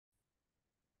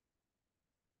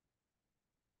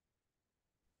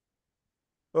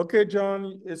Okay,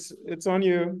 John, it's on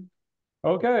you.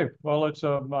 Okay, well,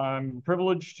 I'm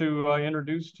privileged to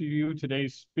introduce to you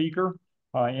today's speaker,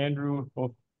 Andrew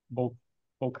Bo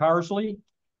Bocarsly.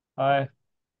 Uh,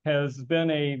 has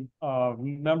been a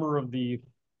member of the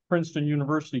Princeton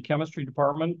University Chemistry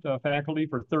Department faculty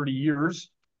for 30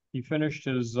 years. He finished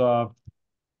his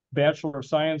Bachelor of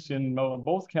Science in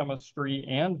both chemistry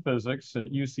and physics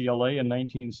at UCLA in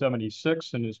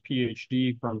 1976 and his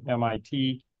PhD from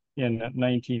MIT in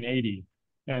 1980.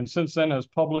 And since then has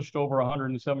published over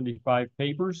 175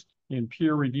 papers in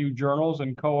peer-reviewed journals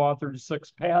and co-authored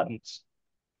 6 patents.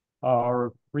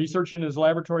 Our research in his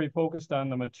laboratory focused on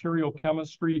the material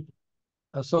chemistry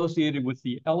associated with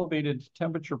the elevated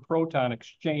temperature proton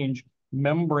exchange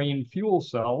membrane fuel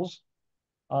cells.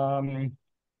 And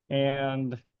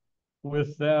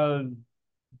with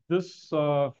this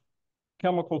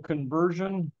chemical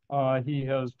conversion, he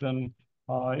has been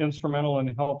instrumental in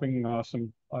helping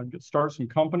start some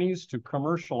companies to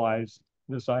commercialize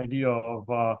this idea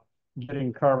of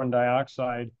getting carbon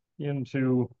dioxide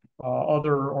into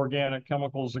other organic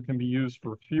chemicals that can be used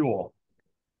for fuel.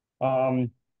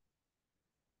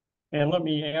 And let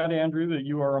me add, Andrew, that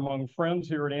you are among friends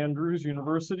here at Andrews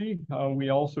University. We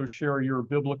also share your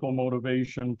biblical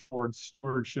motivation towards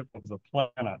stewardship of the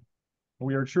planet.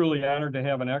 We are truly honored to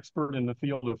have an expert in the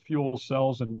field of fuel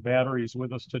cells and batteries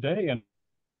with us today. And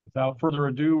without further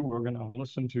ado, we're going to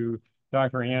listen to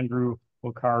Dr. Andrew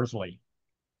Bocarsly.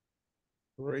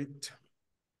 Great.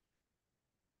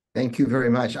 Thank you very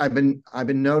much. I've been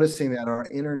noticing that our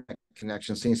internet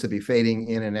connection seems to be fading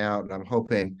in and out, and I'm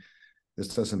hoping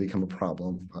this doesn't become a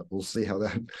problem, but we'll see how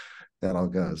that all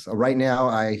goes. Right now,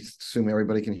 I assume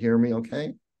everybody can hear me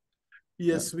okay?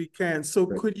 Yes, we can. So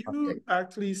could you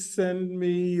actually send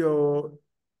me your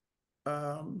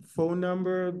phone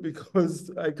number, because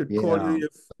I could call you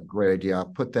if great idea. I'll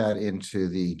put that into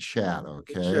the chat,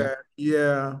 okay? chat.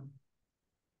 Yeah.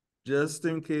 Just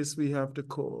in case we have to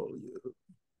call you.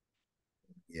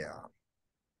 Yeah.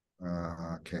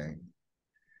 Okay.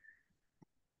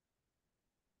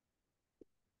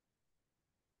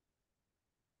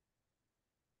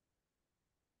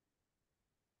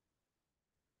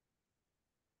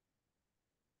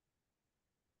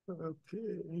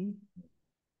 Okay.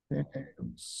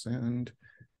 Send.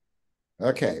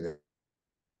 Okay.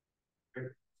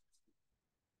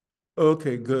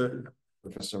 Okay, good.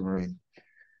 Professor Marie.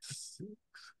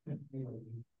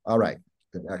 All right.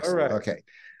 Good. Excellent. All right. Okay.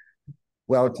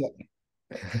 Well,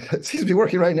 it seems to be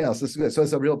working right now, so this is good. So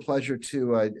it's a real pleasure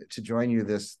to join you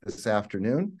this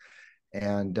afternoon,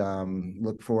 and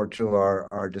look forward to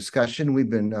our discussion. We've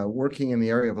been working in the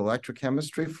area of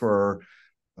electrochemistry for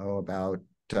about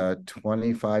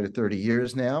 25 to 30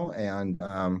 years now, and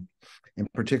in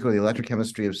particular, the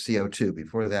electrochemistry of CO2.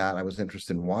 Before that, I was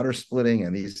interested in water splitting,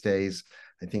 and these days,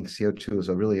 I think CO2 is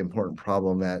a really important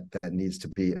problem that needs to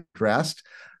be addressed.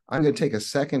 I'm going to take a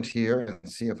second here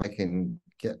and see if I can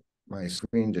get my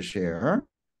screen to share.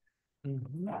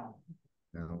 Mm-hmm.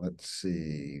 Now, let's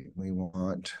see. We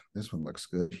want, this one looks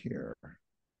good here.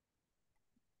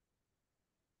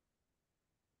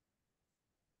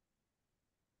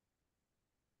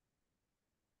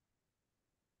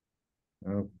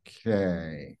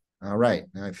 Okay. All right.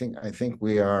 Now I think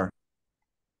we're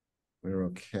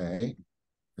okay.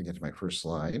 I get to my first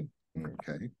slide.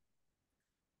 Okay.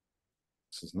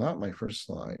 This is not my first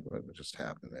slide. What just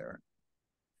happened there?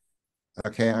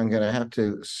 Okay, I'm going to have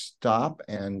to stop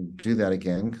and do that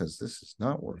again because this is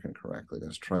not working correctly.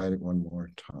 Let's try it one more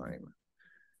time.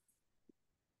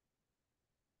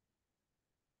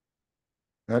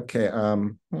 Okay.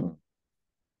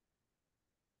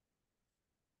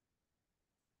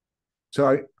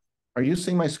 So are you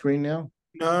seeing my screen now?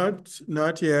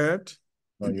 Not yet.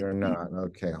 Oh, you're not.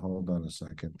 Okay, hold on a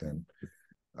second then.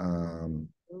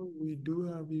 We do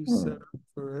have you set up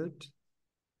for it.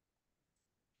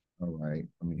 All right,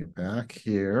 let me get back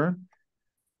here.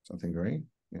 Something very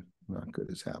not good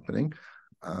is happening.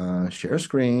 Share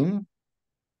screen.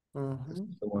 This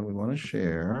is the one we want to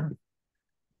share.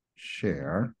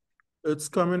 Share. It's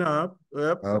coming up.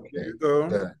 Yep. Okay. There you go.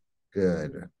 Good.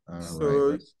 Good. All so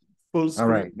right. Full screen.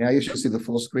 All right. Now you should see the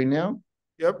full screen now.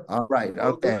 Yep. All right.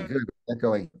 Okay. Good. Get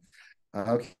going.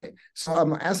 Okay.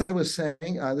 So as I was saying,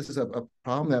 this is a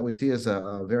problem that we see as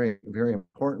a very, very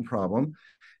important problem,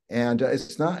 and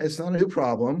it's not a new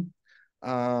problem.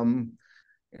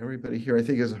 Everybody here, I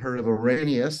think, has heard of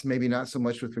Arrhenius, maybe not so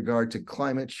much with regard to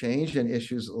climate change and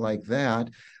issues like that.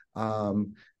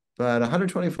 But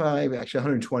 125, actually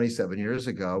 127 years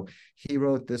ago, he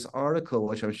wrote this article,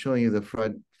 which I'm showing you the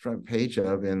front page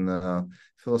of in the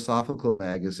Philosophical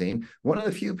magazine. One of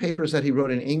the few papers that he wrote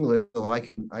in English, so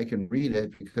I can read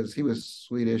it because he was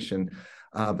Swedish, and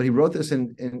but he wrote this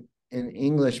in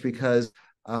English because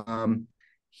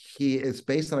it's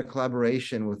based on a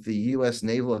collaboration with the U.S.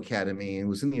 Naval Academy, and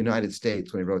was in the United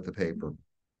States when he wrote the paper.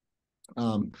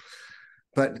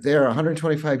 But there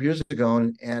 125 years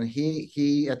ago, and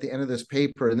he at the end of this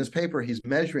paper, he's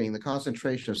measuring the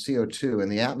concentration of CO2 in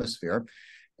the atmosphere.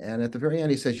 And at the very end,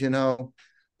 he says,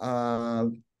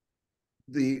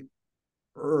 the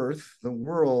Earth, the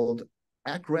world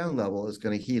at ground level is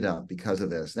going to heat up because of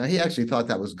this. Now, he actually thought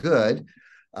that was good,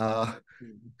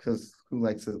 because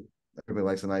everybody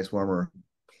likes a nice warmer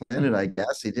planet, I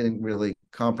guess. He didn't really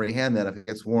comprehend that if it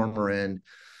gets warmer in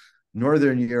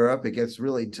Northern Europe, it gets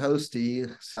really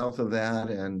toasty south of that,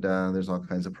 and there's all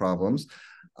kinds of problems.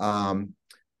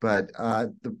 But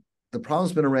the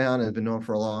problem's been around and been known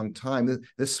for a long time.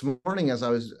 This morning, as I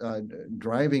was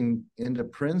driving into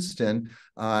Princeton,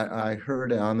 I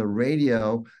heard on the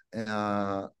radio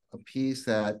a piece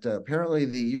that apparently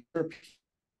the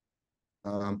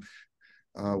European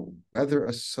Weather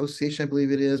Association, I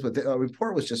believe it is, but the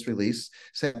report was just released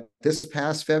saying this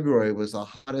past February was the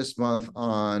hottest month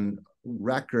on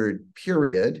record,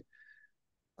 period.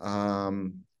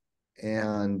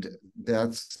 And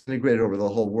that's integrated over the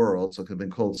whole world, so it could have been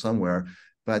cold somewhere.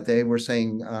 But they were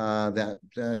saying that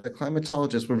the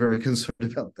climatologists were very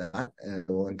concerned about that, and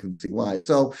one can see why.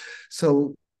 So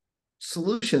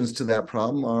solutions to that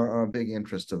problem are a big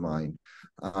interest of mine.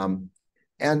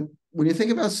 And when you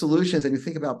think about solutions and you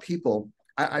think about people,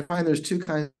 I find there's two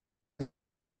kinds of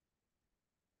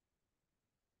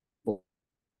people.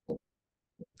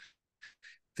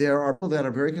 There are people that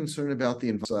are very concerned about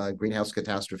the greenhouse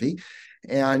catastrophe,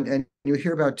 and you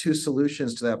hear about two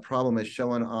solutions to that problem as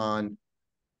shown on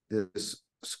this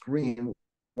screen.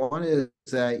 One is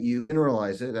that you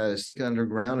mineralize it, that is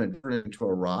underground, and turn it into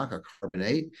a rock, a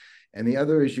carbonate. And the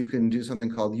other is you can do something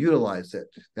called utilize it,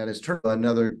 that is turn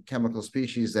another chemical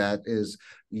species that is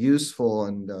useful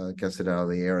and gets it out of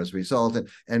the air as a result.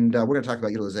 And we're going to talk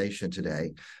about utilization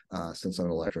today, since I'm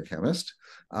an electrochemist.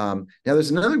 Now,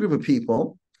 there's another group of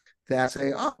people that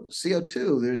say, oh,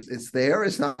 CO2, it's there,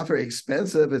 it's not very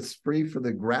expensive, it's free for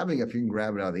the grabbing if you can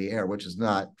grab it out of the air, which is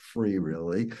not free,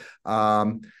 really.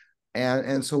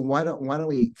 And so why don't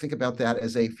we think about that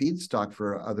as a feedstock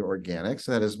for other organics?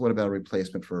 That is, what about a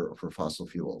replacement for fossil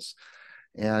fuels?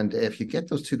 And if you get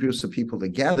those two groups of people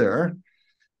together,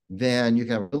 then you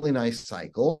can have a really nice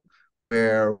cycle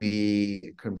where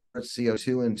we convert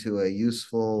CO2 into a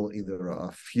useful, either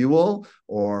a fuel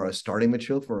or a starting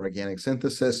material for organic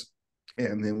synthesis.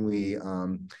 And then we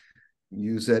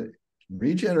use it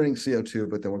regenerating CO2,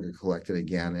 but then we're going to collect it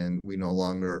again, and we no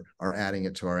longer are adding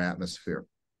it to our atmosphere.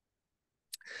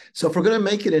 So if we're going to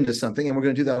make it into something, and we're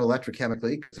going to do that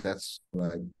electrochemically, because that's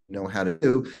what I know how to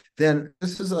do, then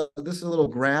this is a little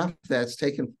graph that's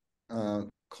taken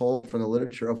coal from the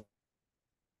literature of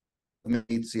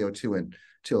CO2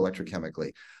 into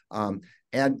electrochemically.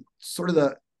 And sort of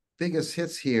the biggest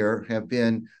hits here have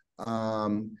been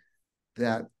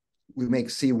that we make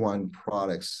C1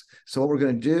 products. So what we're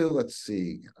going to do, let's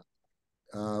see,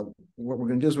 what we're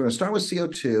going to do is we're going to start with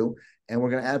CO2, and we're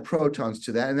going to add protons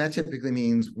to that, and that typically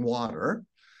means water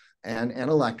and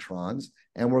electrons,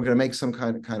 and we're going to make some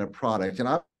kind of product. And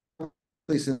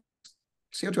obviously, since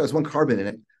CO2 has one carbon in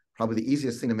it, probably the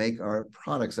easiest thing to make are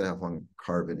products that have one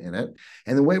carbon in it.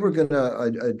 And the way we're going to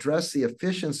address the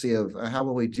efficiency of how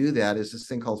will we do that is this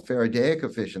thing called Faradaic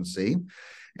efficiency.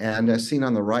 And as seen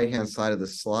on the right-hand side of the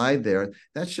slide there,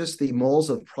 that's just the moles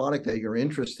of product that you're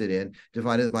interested in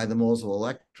divided by the moles of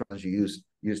electrons you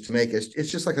use to make it.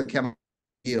 It's just like a chemical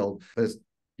yield, but it's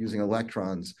using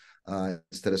electrons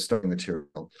instead of starting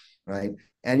material, right?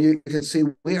 And you can see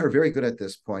we are very good at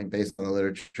this point, based on the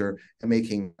literature, at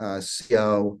making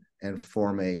CO and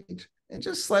formate, and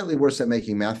just slightly worse at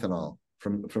making methanol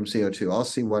from CO2, all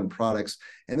C1 products.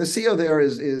 And the CO there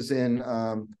is in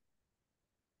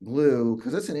blue,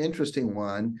 because it's an interesting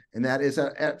one, and that is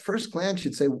at first glance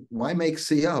you'd say, why make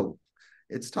CO?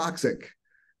 It's toxic.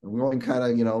 We're going kind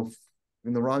of,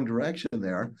 in the wrong direction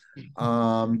there.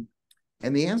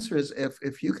 And the answer is,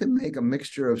 if you can make a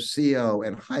mixture of CO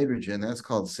and hydrogen, that's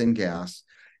called syngas.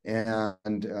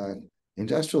 And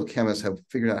industrial chemists have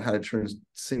figured out how to turn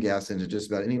syngas into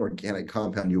just about any organic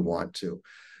compound you want to.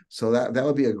 So that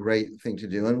would be a great thing to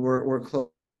do, and we're close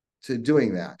to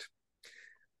doing that.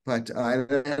 But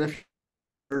if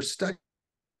you're stuck,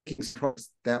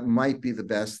 that might be the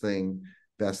best thing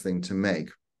to make.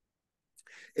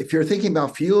 if you're thinking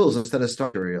about fuels instead of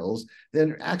starting materials,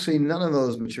 then actually none of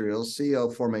those materials, CO,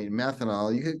 formate,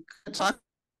 methanol, you could talk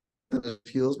about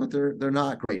fuels, but they're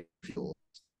not great fuels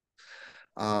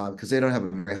because they don't have a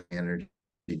very high energy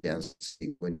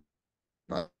density.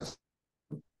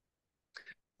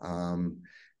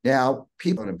 Now,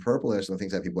 people in purple are some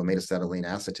things that people have made acetylene,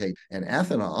 acetate, and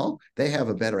ethanol. They have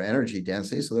a better energy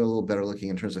density, so they're a little better looking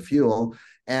in terms of fuel.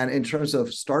 And in terms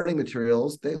of starting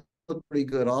materials, they look pretty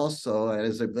good also.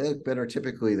 And they look better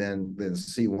typically than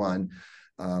C1.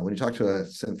 When you talk to a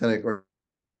synthetic or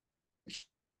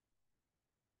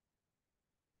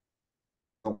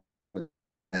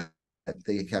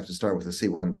they have to start with a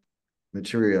C1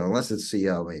 material, unless it's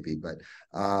CO maybe. But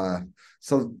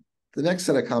so the next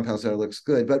set of compounds there looks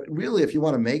good. But really, if you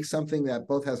want to make something that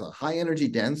both has a high energy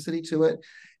density to it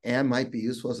and might be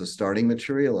useful as a starting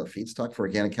material, a feedstock for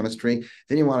organic chemistry,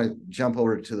 then you want to jump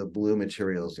over to the blue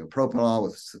materials, propanol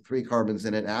with 3 carbons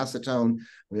in it, acetone,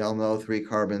 we all know 3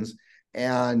 carbons.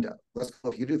 And let's go,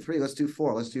 if you do 3, let's do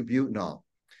 4, let's do butanol.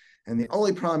 And the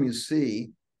only problem you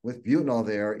see with butanol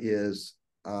there is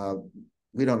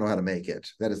we don't know how to make it.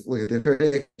 That is, look at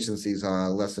the efficiencies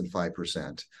on less than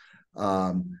 5%.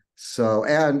 So,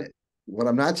 and what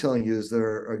I'm not telling you is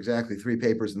there are exactly 3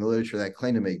 papers in the literature that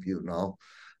claim to make butanol.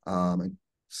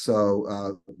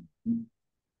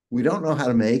 We don't know how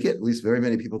to make it. At least very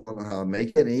many people don't know how to make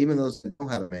it. And even those that know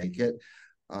how to make it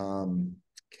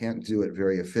can't do it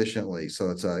very efficiently. So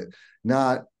it's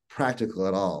not practical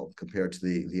at all compared to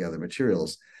the other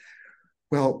materials.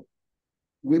 Well,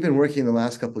 we've been working the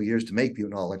last couple of years to make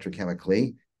butanol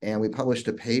electrochemically, and we published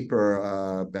a paper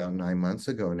about 9 months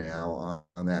ago now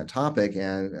on that topic,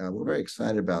 and we're very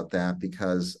excited about that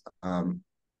because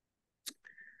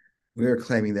we're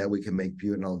claiming that we can make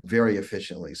butanol very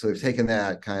efficiently. So we've taken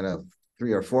that kind of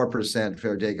 3 or 4%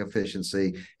 Faraday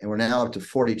efficiency, and we're now up to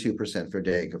 42%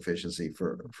 Faraday efficiency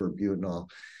for butanol.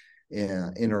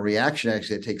 In a reaction,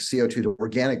 actually, it takes CO2 to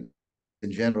organic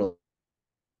in general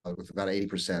with about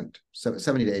 80%,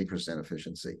 70 to 80%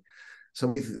 efficiency.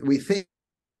 So we think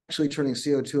actually turning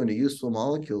CO2 into useful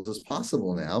molecules is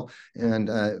possible now, and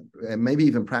maybe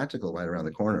even practical right around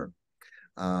the corner.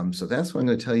 So that's what I'm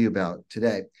going to tell you about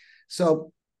today.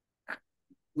 So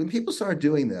when people started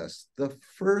doing this, the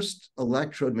first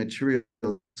electrode material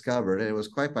discovered, and it was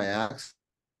quite by accident,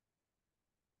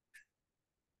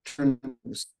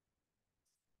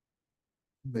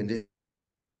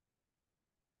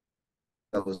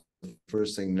 that was the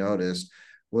first thing noticed,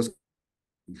 was,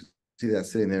 you can see that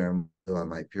sitting there on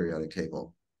my periodic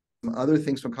table. Some other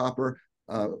things from copper,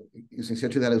 using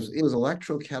CO2, that it was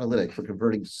electrocatalytic for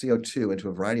converting CO2 into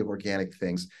a variety of organic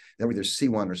things that were either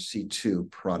C1 or C2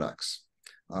 products.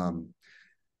 And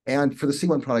for the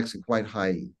C1 products, quite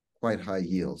high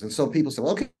yields. And so people say,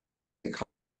 well, okay,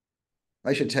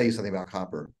 I should tell you something about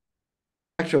copper.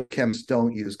 Electrochemists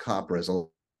don't use copper as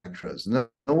electrodes. No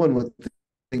one would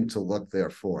think to look there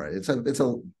for it. It's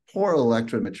a poor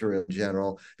electrode material in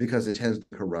general because it tends to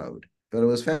corrode. But it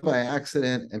was found by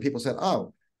accident, and people said,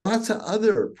 oh, lots of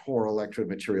other poor electrode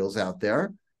materials out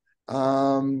there.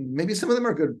 Maybe some of them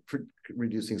are good for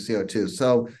reducing CO2.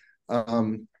 So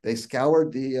they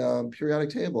scoured the periodic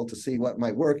table to see what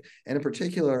might work. And in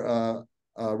particular,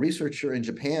 a researcher in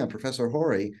Japan, Professor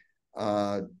Hori,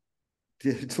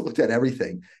 looked at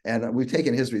everything. And we've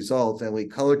taken his results and we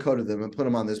color-coded them and put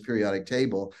them on this periodic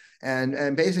table.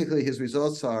 And basically his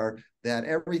results are that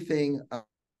everything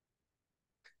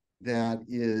that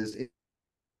is,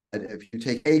 if you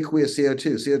take aqueous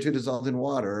CO2 dissolved in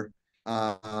water,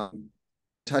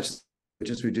 touch, it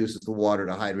just reduces the water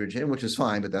to hydrogen, which is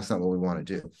fine, but that's not what we want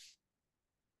to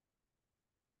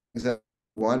do.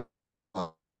 One,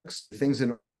 things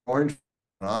in orange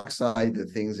oxide, the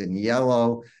things in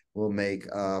yellow will make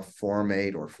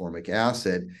formate or formic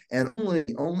acid, and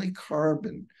only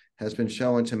carbon has been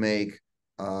shown to make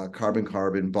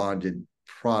carbon-carbon bonded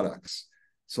products.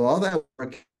 So all that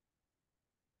work,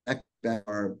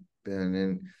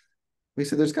 and we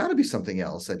said there's got to be something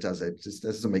else that does it. It just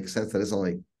doesn't make sense that it's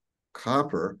only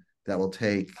copper that will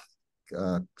take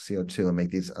CO2 and make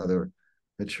these other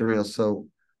materials. So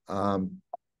what's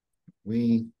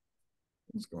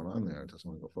going on there? It doesn't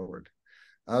want to go forward.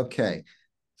 Okay,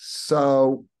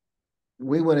 so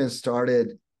we went and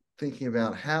started thinking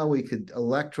about how we could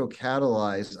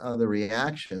electrocatalyze other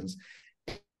reactions.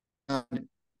 And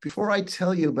before I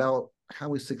tell you about how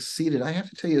we succeeded, I have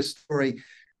to tell you a story.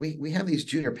 We have these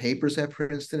junior papers at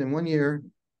Princeton, and one year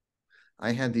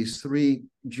I had these 3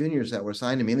 juniors that were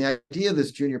assigned to me. And the idea of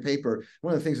this junior paper,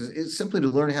 one of the things is simply to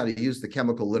learn how to use the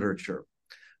chemical literature.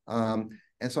 And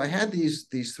so I had these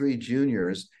 3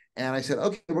 juniors, And I said,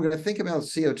 okay, we're going to think about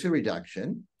CO2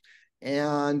 reduction.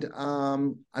 And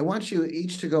I want you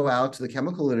each to go out to the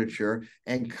chemical literature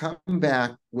and come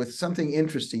back with something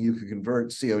interesting you could convert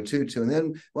CO2 to. And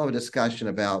then we'll have a discussion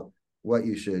about what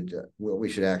we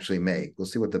should actually make. We'll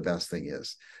see what the best thing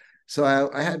is. So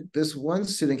I had this one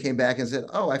student came back and said,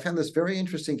 oh, I found this very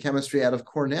interesting chemistry out of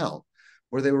Cornell,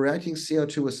 where they were reacting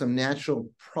CO2 with some natural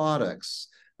products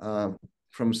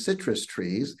from citrus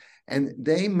trees. And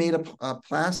they made a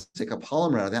plastic, a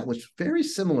polymer out of that, which is very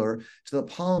similar to the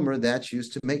polymer that's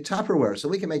used to make Tupperware. So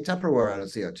we can make Tupperware out of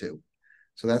CO2.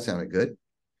 So that sounded good.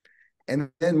 And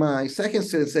then my second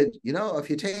student said, you know, if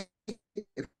you take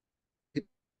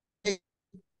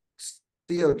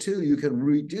CO2, you can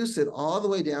reduce it all the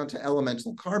way down to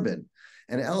elemental carbon.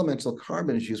 And elemental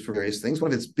carbon is used for various things.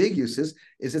 One of its big uses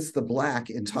is it's the black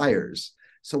in tires.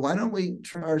 So why don't we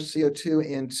turn our CO2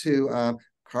 into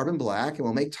carbon black, and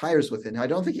we'll make tires with it. Now, I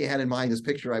don't think he had in mind this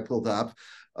picture I pulled up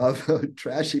of a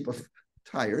trash heap of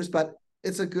tires, but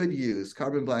it's a good use.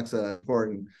 Carbon black's an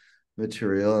important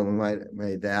material, and we might have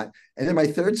made that. And then my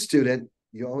third student,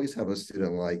 you always have a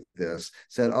student like this,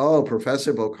 said, oh,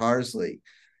 Professor Bocarsly,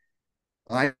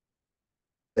 I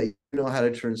know how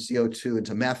to turn CO2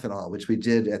 into methanol, which we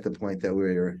did at the point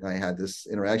that I had this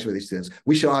interaction with these students.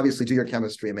 We should obviously do your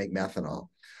chemistry and make methanol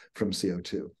from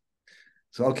CO2.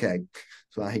 So, okay,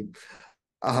 fine.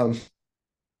 Then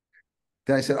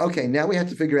I said, okay, now we have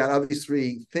to figure out of these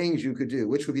three things you could do,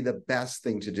 which would be the best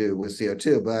thing to do with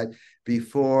CO2. But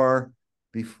before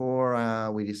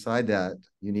we decide that,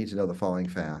 you need to know the following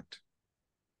fact.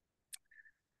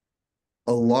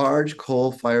 A large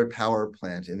coal-fired power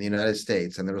plant in the United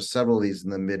States, and there are several of these in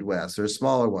the Midwest. There are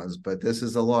smaller ones, but this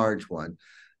is a large one,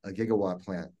 a gigawatt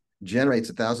plant, generates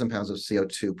 1,000 pounds of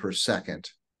CO2 per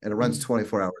second, and it runs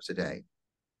 24 hours a day.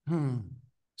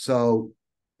 So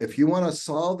if you want to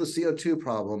solve the CO2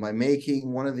 problem by making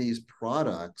one of these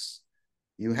products,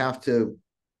 you have to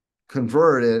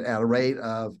convert it at a rate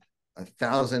of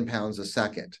 1,000 pounds a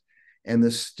second. And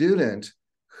the student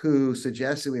who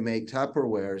suggested we make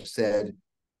Tupperware said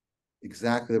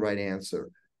exactly the right answer.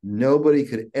 Nobody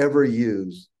could ever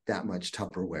use that much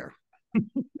Tupperware.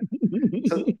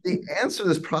 So the answer to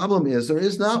this problem is there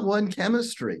is not one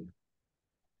chemistry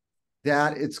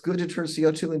that it's good to turn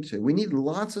CO2 into. We need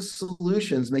lots of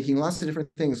solutions making lots of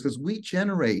different things because we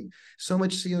generate so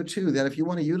much CO2 that if you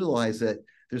want to utilize it,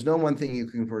 there's no one thing you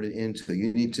can convert it into.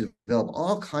 You need to develop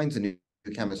all kinds of new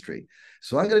chemistry.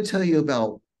 So I'm going to tell you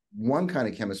about one kind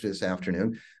of chemistry this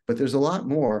afternoon, but there's a lot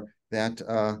more that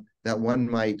that one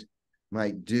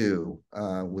might do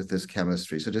with this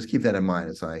chemistry. So just keep that in mind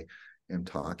as I am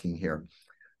talking here.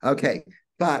 Okay,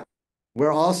 but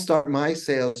where I'll start my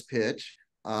sales pitch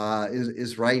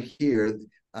is right here.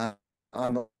 On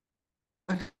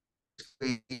the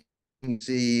screen, you can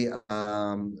see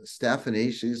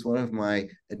Stephanie. She's one of my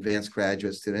advanced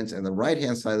graduate students. And the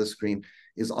right-hand side of the screen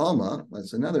is Alma.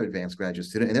 That's another advanced graduate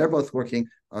student. And they're both working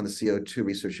on the CO2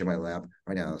 research in my lab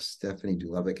right now. Stephanie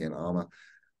Dulovic and Alma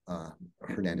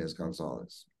Hernandez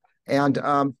Gonzalez. And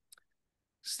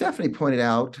Stephanie pointed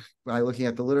out, by looking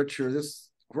at the literature, this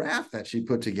graph that she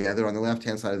put together on the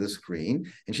left-hand side of the screen.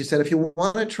 And she said, if you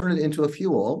want to turn it into a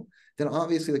fuel, then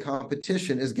obviously the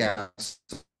competition is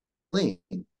gasoline.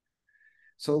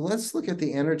 So let's look at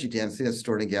the energy density that's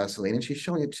stored in gasoline. And she's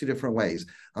showing it two different ways.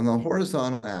 On the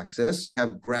horizontal axis, you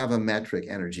have gravimetric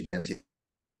energy density.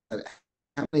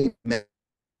 How many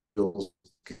megajoules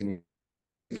can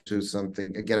you do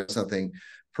something, get something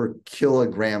per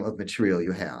kilogram of material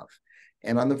you have?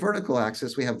 And on the vertical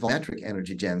axis, we have volumetric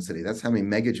energy density. That's how many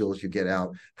megajoules you get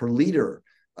out per liter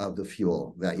of the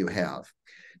fuel that you have.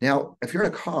 Now, if you're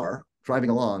in a car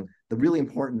driving along, the really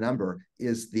important number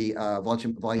is the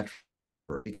volume,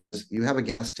 because you have a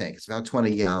gas tank. It's about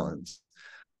 20 gallons.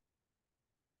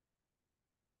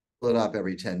 Fill it up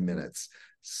every 10 minutes.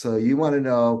 So you want to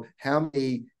know how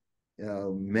many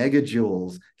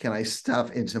megajoules can I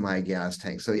stuff into my gas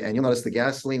tank. So, and you'll notice the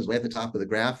gasoline is way at the top of the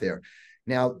graph there.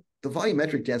 Now, the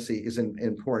volumetric density is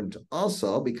important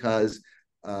also because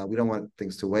we don't want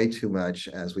things to weigh too much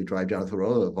as we drive down the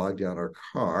road or bog down our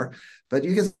car. But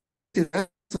you can see that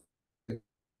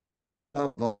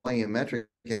volumetric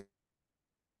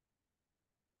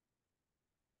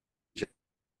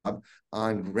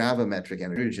on gravimetric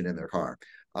energy in their car.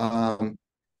 And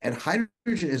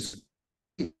hydrogen is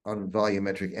on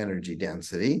volumetric energy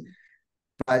density,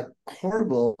 but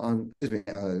horrible on metric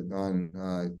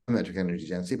energy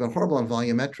density, but horrible on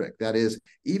volumetric. That is,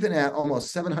 even at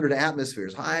almost 700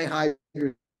 atmospheres, high,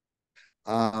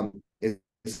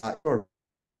 it's not.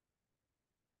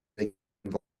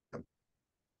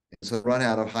 so run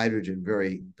out of hydrogen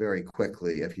very, very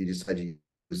quickly if you decide to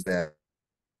use that.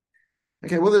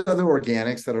 Okay, well, there's other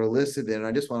organics that are listed there, and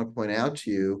I just want to point out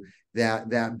to you that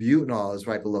butanol is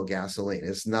right below gasoline.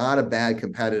 It's not a bad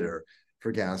competitor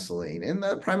for gasoline. And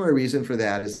the primary reason for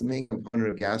that is the main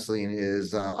component of gasoline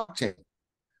is octane.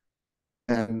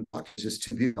 And octane is just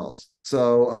two butanols.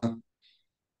 So,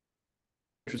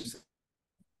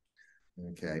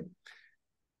 okay.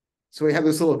 So we have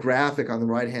this little graphic on the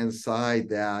right-hand side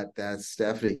that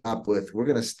Stephanie up with. We're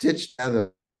going to stitch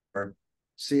together our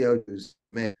CO2's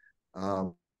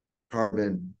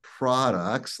carbon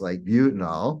products like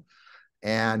butanol,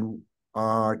 and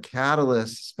our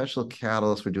catalyst, special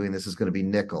catalyst for doing this is going to be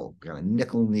nickel. We've got a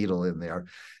nickel needle in there.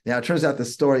 Now, it turns out the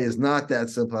story is not that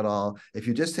simple at all. If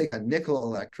you just take a nickel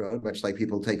electrode, much like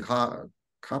people take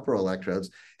copper electrodes,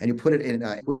 and you put it in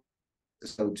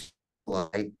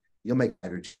light, you'll make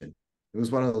hydrogen. It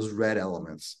was one of those red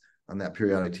elements on that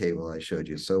periodic table I showed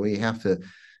you. So we have to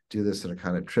do this in a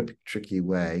kind of tricky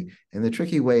way. And the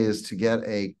tricky way is to get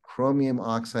a chromium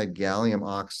oxide, gallium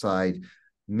oxide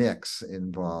mix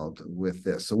involved with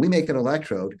this. So we make an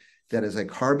electrode that is a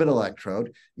carbon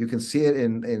electrode. You can see it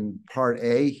in part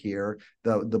A here.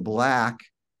 The black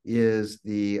is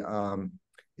the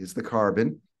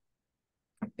carbon.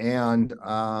 And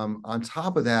on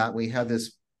top of that, we have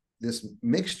this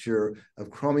mixture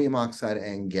of chromium oxide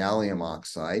and gallium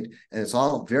oxide, and it's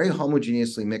all very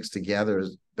homogeneously mixed together,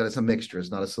 but it's a mixture,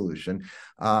 it's not a solution.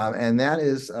 And that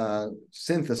is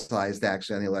synthesized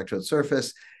actually on the electrode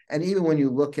surface. And even when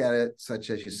you look at it, such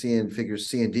as you see in figures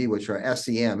C and D, which are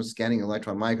SEMs, scanning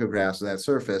electron micrographs of that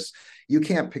surface, you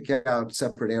can't pick out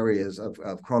separate areas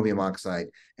of chromium oxide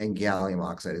and gallium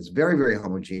oxide. It's very, very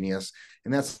homogeneous.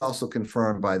 And that's also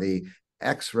confirmed by the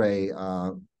X-ray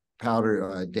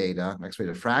powder data, X-ray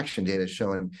diffraction data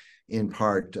shown in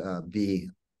part B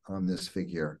on this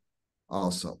figure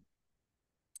also.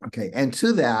 Okay, and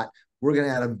to that, we're going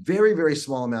to add a very, very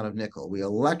small amount of nickel. We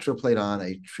electroplate on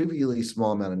a trivially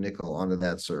small amount of nickel onto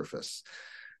that surface.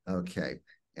 Okay,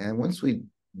 and once we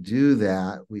do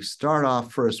that, we start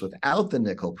off first without the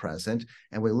nickel present,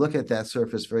 and we look at that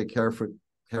surface very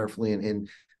carefully. In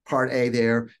part A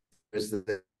there, there's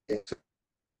the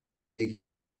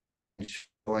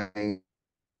showing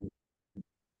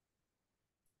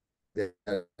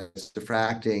that's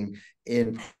diffracting.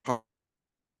 In part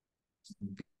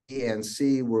B and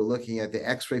C, we're looking at the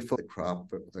X-ray the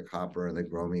copper and the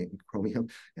chromium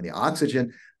and the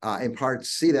oxygen. In part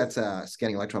C, that's a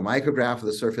scanning electron micrograph of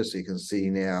the surface. So you can see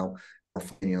now,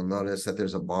 and you'll notice that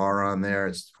there's a bar on there.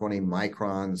 It's 20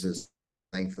 microns is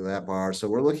the length of that bar. So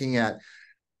we're looking at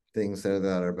things that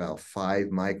are about 5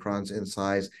 microns in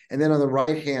size. And then on the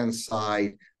right-hand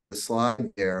side, the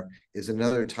slide there is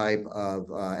another type of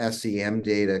SEM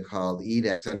data called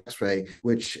EDEX X-ray,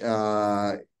 which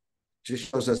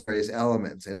just shows us various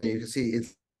elements. And you can see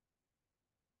it's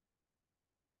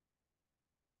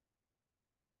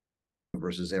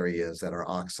versus areas that are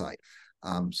oxide.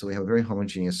 So we have a very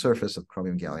homogeneous surface of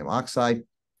chromium gallium oxide.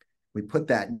 We put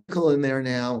that nickel in there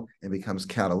now and becomes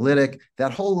catalytic.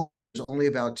 That whole is only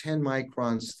about 10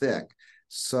 microns thick.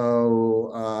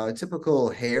 So typical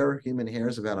hair, human hair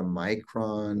is about a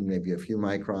micron, maybe a few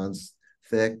microns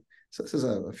thick. So this is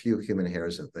a few human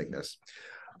hairs in thickness.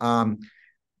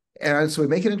 And so we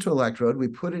make it into electrode. We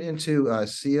put it into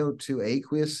CO2,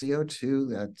 aqueous CO2.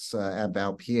 That's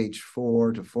about pH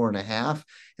 4 to 4.5.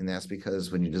 And that's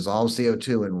because when you dissolve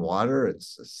CO2 in water,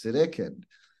 it's acidic, and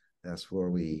that's where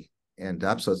we end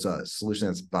up. So it's a solution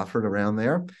that's buffered around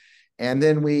there. And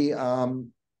then we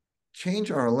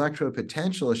change our electrode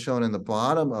potential, as shown in the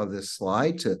bottom of this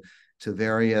slide, to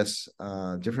various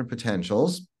different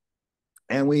potentials.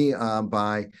 And we,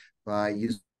 by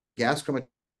using gas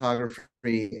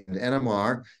chromatography and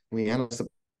NMR, we analyze the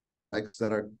products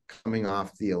that are coming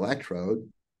off the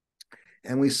electrode.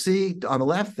 And we see on the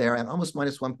left there, at almost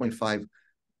minus 1.5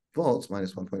 volts,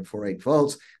 minus 1.48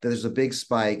 volts, that there's a big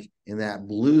spike in that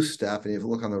blue stuff. And if you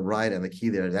look on the right on the key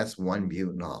there, that's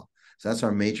 1-butanol. So that's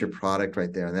our major product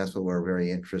right there. And that's what we're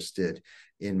very interested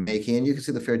in making. And you can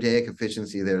see the Faraday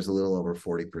efficiency there is a little over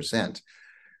 40%.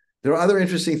 There are other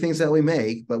interesting things that we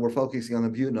make, but we're focusing on the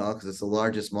butanol because it's the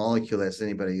largest molecule that's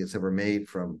anybody has ever made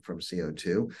from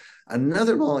CO2.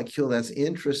 Another molecule that's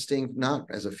interesting, not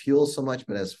as a fuel so much,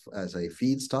 but as a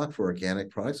feedstock for organic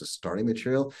products, a starting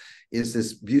material, is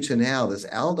this butanal, this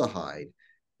aldehyde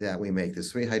that we make,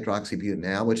 this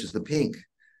 3-hydroxybutanal, which is the pink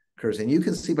curves. And you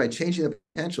can see by changing the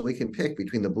potential, we can pick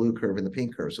between the blue curve and the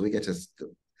pink curve. So we get to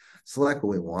select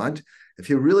what we want. If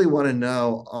you really want to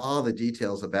know all the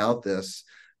details about this,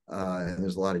 and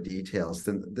there's a lot of details,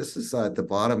 then this is at the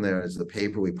bottom there is the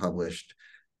paper we published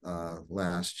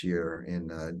last year in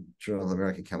Journal of the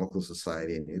American Chemical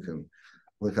Society, and you can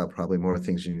look up probably more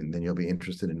things than you'll be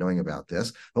interested in knowing about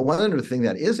this. But one other thing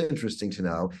that is interesting to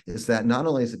know is that not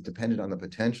only is it dependent on the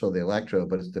potential of the electrode,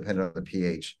 but it's dependent on the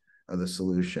pH of the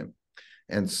solution.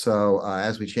 And so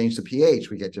as we change the pH,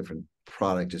 we get different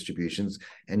product distributions.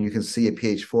 And you can see a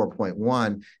pH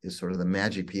 4.1 is sort of the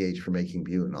magic pH for making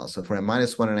butanol. So if we're at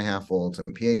 -1.5 volts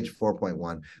and pH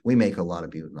 4.1, we make a lot of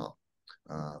butanol.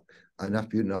 Enough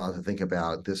butanol to think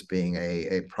about this being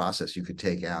a process you could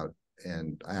take out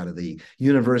of the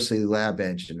university lab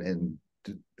bench and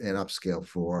upscale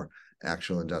for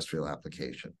actual industrial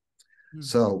application.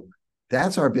 So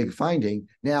that's our big finding.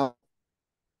 Now,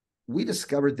 we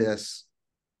discovered this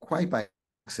quite by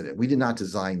accident. We did not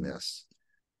design this.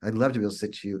 I'd love to be able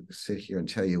to sit here and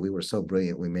tell you we were so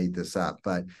brilliant we made this up,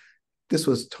 but this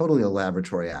was totally a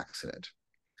laboratory accident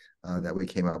that we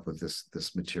came up with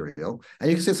this material. And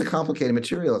you can see it's a complicated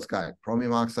material. It's got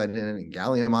chromium oxide in it and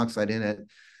gallium oxide in it.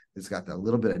 It's got a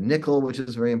little bit of nickel, which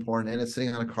is very important, and it's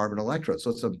sitting on a carbon electrode.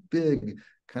 So it's a big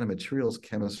kind of materials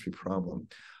chemistry problem.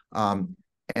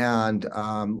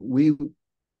 We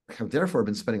have therefore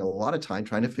been spending a lot of time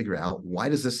trying to figure out, why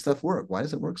does this stuff work? Why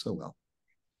does it work so well?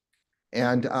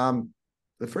 And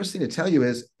the first thing to tell you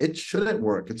is it shouldn't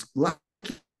work. It's lucky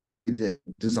to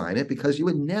design it, because you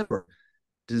would never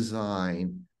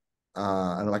design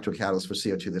an electrocatalyst for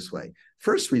CO2 this way.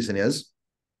 First reason is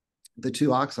the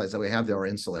two oxides that we have there are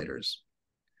insulators.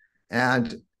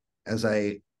 And as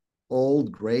a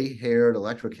old gray-haired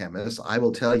electrochemist, I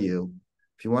will tell you,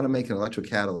 if you want to make an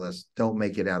electrocatalyst, don't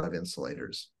make it out of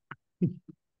insulators. It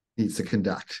needs to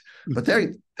conduct. But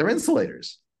they're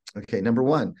insulators. Okay, number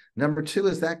one. Number two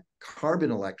is that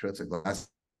carbon electrode, it's a glass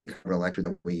carbon electrode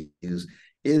that we use,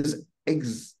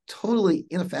 is totally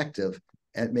ineffective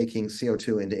at making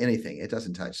CO2 into anything. It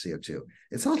doesn't touch CO2.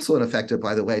 It's also ineffective,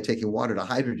 by the way, at taking water to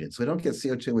hydrogen. So we don't get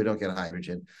CO2, we don't get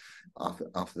hydrogen off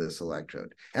of this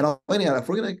electrode. And I'll point out, if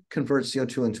we're going to convert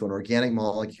CO2 into an organic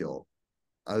molecule,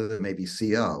 other than maybe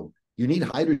CO, you need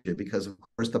hydrogen, because of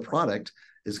course the product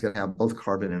is going to have both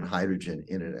carbon and hydrogen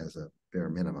in it as a bare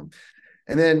minimum.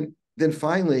 And then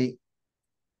finally,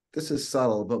 this is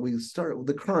subtle, but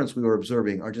the currents we were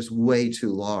observing are just way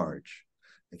too large.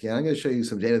 Okay, I'm going to show you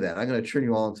some data that I'm going to turn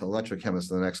you all into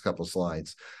electrochemists in the next couple of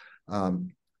slides.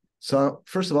 So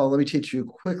first of all, let me teach you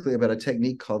quickly about a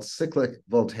technique called cyclic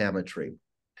voltammetry.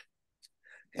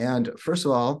 And first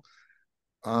of all,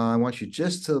 I want you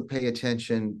just to pay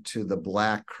attention to the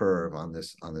black curve on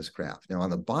this graph. Now, on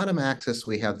the bottom axis,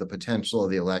 we have the potential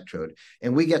of the electrode,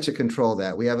 and we get to control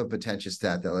that. We have a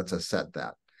potentiostat that lets us set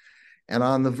that. And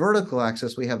on the vertical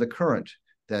axis, we have the current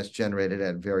that's generated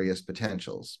at various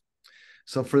potentials.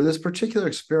 So for this particular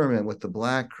experiment with the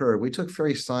black curve, we took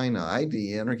ferricyanide,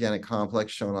 the inorganic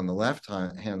complex shown on the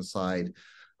left-hand side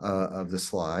of the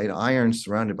slide, iron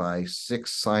surrounded by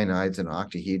 6 cyanides in an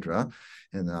octahedra.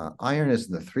 And the iron is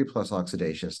in the 3+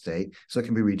 oxidation state, so it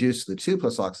can be reduced to the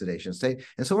 2+ oxidation state.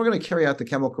 And so we're going to carry out the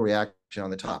chemical reaction on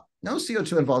the top. No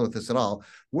CO2 involved with this at all.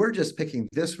 We're just picking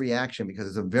this reaction because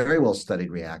it's a very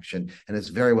well-studied reaction and it's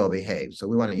very well behaved. So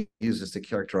we want to use this to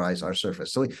characterize our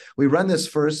surface. So we run this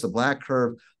first, the black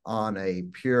curve, on a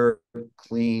pure,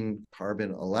 clean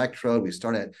carbon electrode. We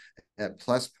start at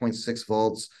plus 0.6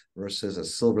 volts versus a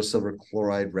silver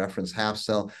chloride reference half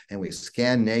cell, and we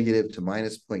scan negative to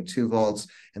minus 0.2 volts.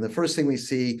 And the first thing we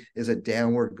see is a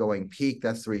downward going peak.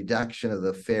 That's the reduction of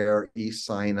the ferrocyanide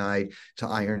cyanide to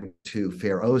iron to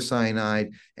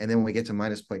ferrocyanide. And then when we get to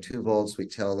minus 0.2 volts, we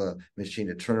tell the machine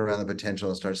to turn around the potential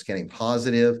and start scanning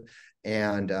positive.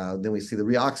 And then we see the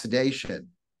reoxidation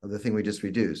of the thing we just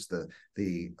reduced. The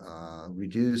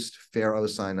reduced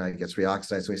ferrocyanide gets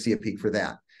reoxidized, so we see a peak for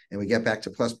that. And we get back to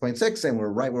plus 0.6, and we're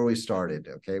right where we started,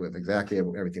 okay, with exactly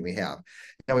everything we have.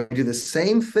 Now we do the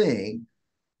same thing.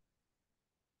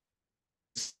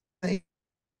 This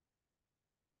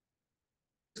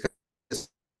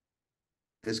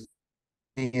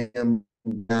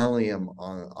gallium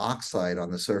oxide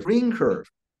on the surface, green curve,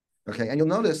 okay? And you'll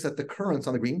notice that the currents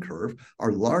on the green curve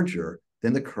are larger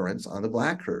than the currents on the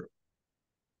black curve.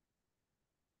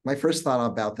 My first thought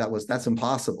about that was, that's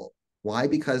impossible. Why?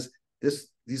 Because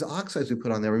these oxides we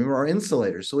put on there, remember, are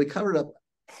insulators. So we covered up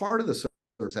part of the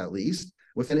surface, at least,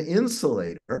 with an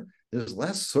insulator. There's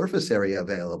less surface area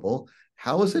available.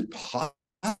 How is it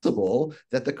possible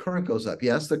that the current goes up?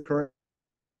 Yes, the current,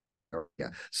 yeah.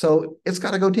 So it's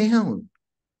got to go down,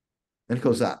 and it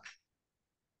goes up.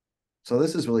 So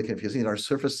this is really confusing. Did our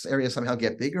surface area somehow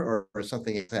get bigger, or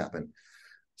something has happened?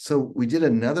 So we did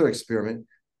another experiment.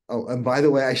 Oh, and by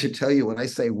the way, I should tell you, when I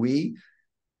say we,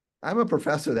 I'm a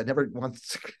professor that never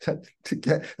wants to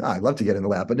get, I'd love to get in the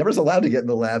lab, but never is allowed to get in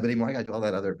the lab anymore. I got to do all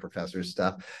that other professor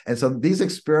stuff. And so these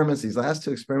experiments, these last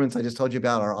two experiments I just told you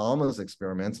about are Alma's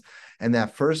experiments. And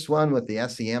that first one with the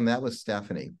SEM, that was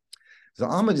Stephanie. So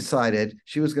Alma decided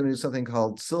she was going to do something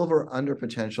called silver under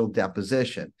potential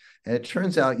deposition. And it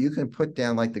turns out you can put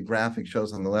down, like the graphic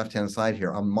shows on the left-hand side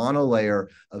here, a monolayer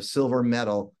of silver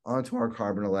metal onto our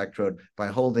carbon electrode by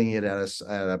holding it at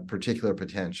a particular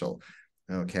potential.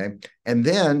 Okay. And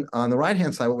then on the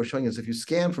right-hand side, what we're showing is if you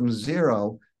scan from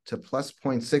 0 to plus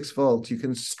 0.6 volts, you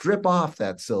can strip off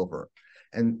that silver.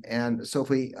 And so if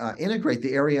we integrate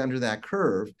the area under that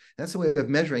curve, that's a way of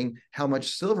measuring how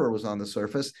much silver was on the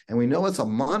surface. And we know it's a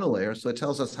monolayer, so it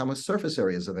tells us how much surface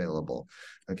area is available.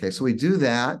 Okay, so we do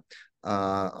that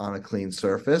on a clean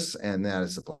surface, and that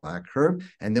is the black curve.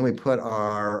 And then we put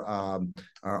our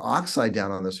oxide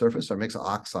down on the surface, our mix of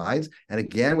oxides. And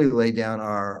again, we lay down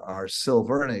our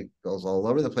silver, and it goes all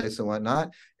over the place and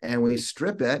whatnot. And we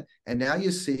strip it, and now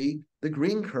you see the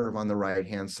green curve on the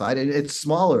right-hand side. And it's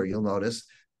smaller, you'll notice,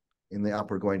 in the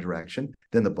upward going direction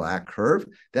than the black curve.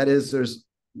 That is, there's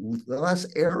less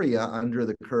area under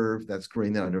the curve that's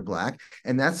green than under black.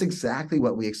 And that's exactly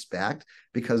what we expect,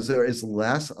 because there is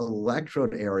less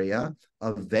electrode area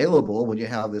available when you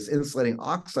have this insulating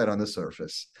oxide on the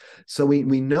surface. So we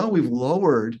know we've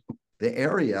lowered the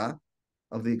area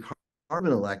of the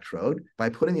carbon electrode by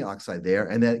putting the oxide there.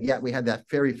 And then yet we had that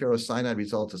ferrocyanide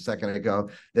result a second ago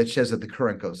that shows that the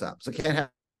current goes up. So it can't have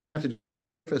to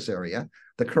surface area.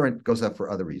 The current goes up for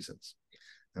other reasons.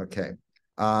 Okay.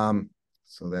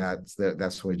 So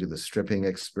that's when we do the stripping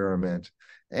experiment.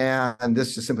 And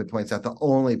this just simply points out the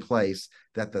only place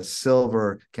that the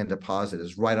silver can deposit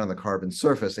is right on the carbon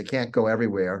surface. It can't go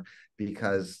everywhere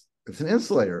because it's an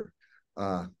insulator.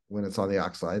 When it's on the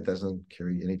oxide, it doesn't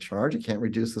carry any charge. It can't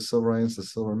reduce the silver ions to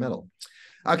silver metal.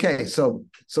 Okay, so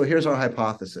here's our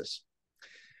hypothesis.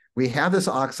 We have this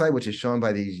oxide, which is shown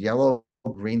by these yellow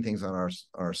green things on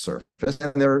our surface,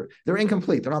 and they're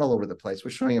incomplete. They're not all over the place.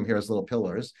 We're showing them here as little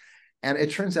pillars. And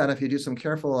it turns out if you do some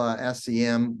careful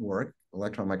SEM work,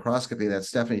 electron microscopy that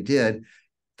Stephanie did,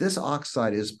 this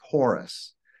oxide is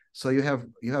porous. So you have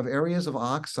areas of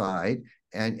oxide,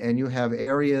 and you have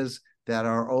areas that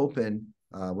are open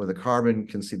where the carbon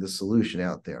can see the solution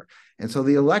out there. And so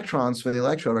the electrons for the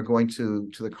electrode are going to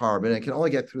the carbon. It can only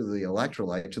get through the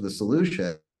electrolyte to the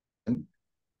solution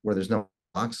where there's no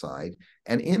oxide.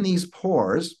 And in these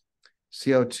pores,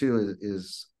 CO2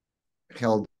 is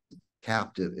held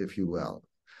captive, if you will.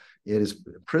 It is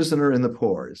a prisoner in the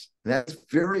pores. That's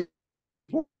very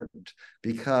important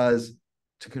because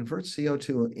to convert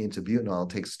CO2 into butanol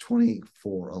takes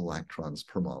 24 electrons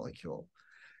per molecule.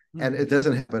 And it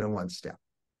doesn't happen in one step.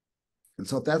 And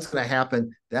so if that's going to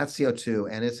happen, that CO2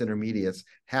 and its intermediates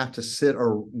have to sit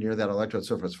near that electrode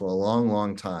surface for a long,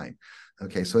 long time.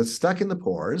 Okay, so it's stuck in the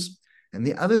pores. And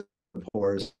the other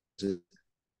pores is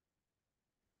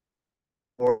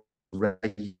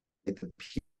regulate the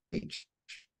pH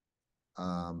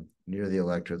near the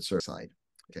electrode surface side.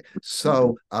 Okay,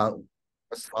 so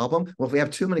what's the problem? Well, if we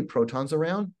have too many protons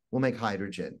around, we'll make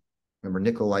hydrogen. Remember,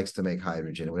 nickel likes to make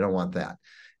hydrogen, and we don't want that.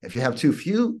 If you have too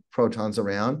few protons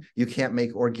around, you can't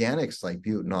make organics like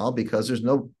butanol because there's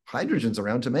no hydrogens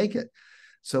around to make it.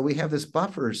 So we have this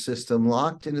buffer system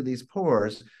locked into these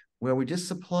pores where we just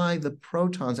supply the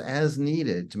protons as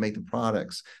needed to make the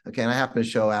products. Okay, and I happen to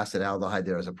show acetaldehyde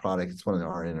there as a product. It's one of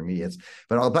our intermediates.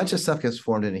 But a bunch of stuff gets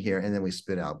formed in here, and then we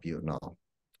spit out butanol.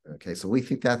 Okay, so we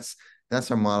think that's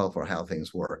our model for how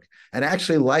things work. And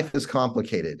actually, life is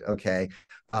complicated, okay?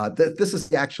 This is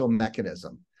the actual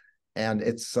mechanism. And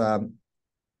it's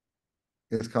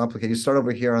complicated. You start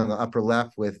over here on the upper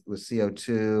left with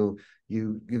CO2.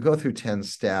 You go through 10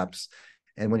 steps.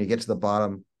 And when you get to the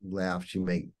bottom left, you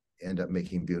end up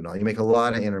making butanol. You make a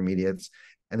lot of intermediates.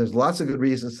 And there's lots of good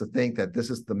reasons to think that this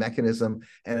is the mechanism.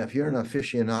 And if you're an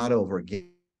aficionado of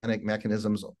organic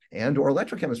mechanisms and or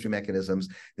electrochemistry mechanisms,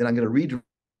 then I'm going to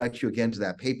redirect you again to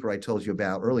that paper I told you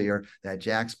about earlier, that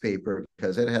Jack's paper,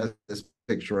 because it has this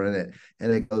picture in it,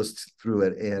 and it goes through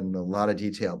it in a lot of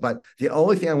detail. But the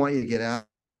only thing I want you to get out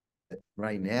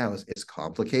right now is it's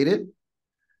complicated.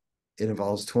 It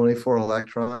involves 24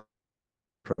 electron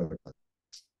protons.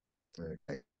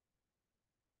 Okay.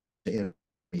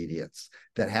 Intermediates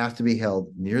that have to be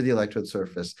held near the electrode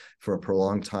surface for a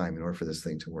prolonged time in order for this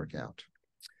thing to work out.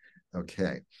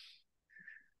 Okay.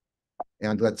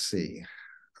 And let's see.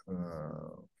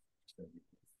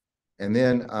 And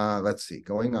then let's see,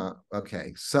 going on.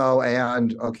 Okay, so,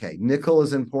 okay, nickel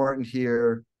is important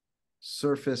here.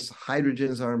 Surface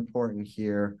hydrogens are important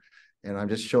here. And I'm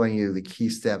just showing you the key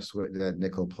steps that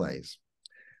nickel plays.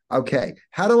 Okay,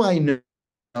 how do I know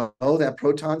that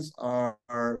protons are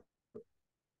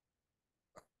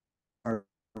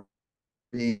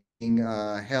being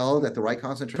held at the right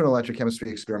concentration? In an electrochemistry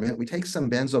experiment, we take some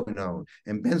benzoquinone,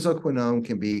 and benzoquinone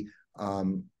can be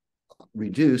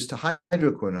reduced to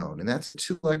hydroquinone, and that's a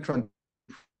 2-electron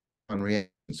reaction.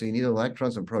 So you need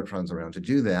electrons and protons around to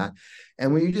do that.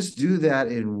 And when you just do that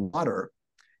in water,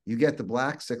 you get the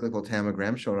black cyclical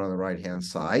tamagram shown on the right-hand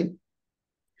side.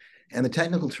 And the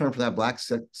technical term for that black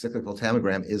cyclical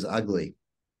tamagram is ugly.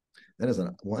 That is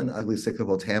one ugly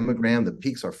cyclical tamagram. The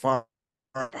peaks are far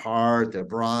apart, they're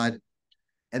broad.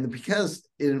 And because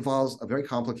it involves a very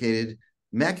complicated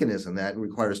mechanism that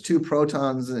requires 2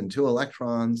 protons and 2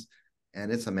 electrons, and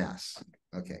it's a mess.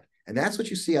 Okay. And that's what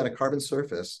you see at a carbon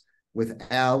surface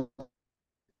without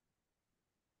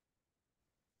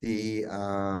the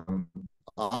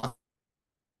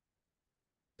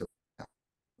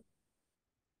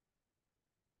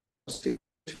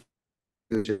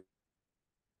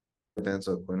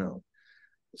benzoquinone.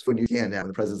 It's when you can have in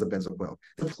the presence of benzoquinone.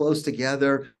 They're close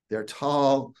together, they're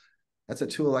tall. That's a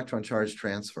 2-electron charge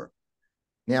transfer.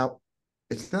 Now,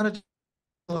 it's not a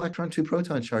 2-electron,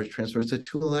 2-proton charge transfer. It's a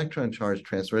 2-electron charge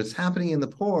transfer. It's happening in the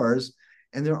pores,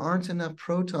 and there aren't enough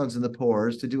protons in the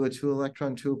pores to do a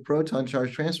 2-electron, 2-proton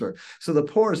charge transfer. So the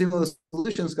pores, even though the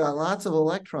solution's got lots of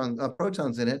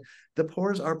protons in it, the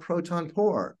pores are proton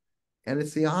poor. And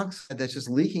it's the oxide that's just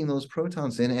leaking those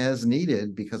protons in as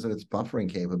needed because of its buffering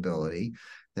capability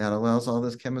that allows all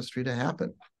this chemistry to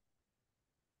happen.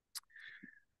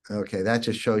 Okay, that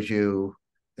just shows you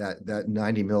that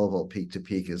 90 millivolt peak to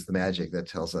peak is the magic that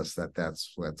tells us that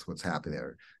that's what's happening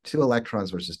there. 2 electrons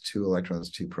versus 2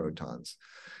 electrons, 2 protons.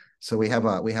 So we have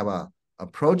a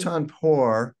proton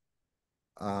poor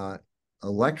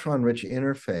electron rich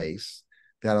interface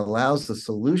that allows the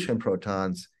solution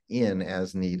protons in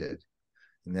as needed.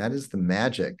 And that is the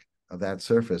magic of that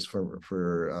surface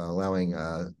for allowing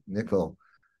nickel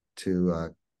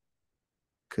to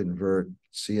convert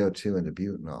CO2 into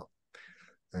butanol.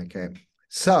 Okay,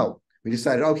 so we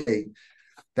decided, okay,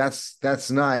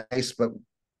 that's nice, but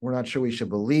we're not sure we should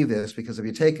believe this, because if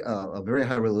you take a very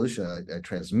high resolution, a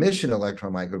transmission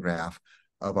electron micrograph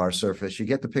of our surface, you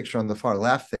get the picture on the far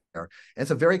left there. And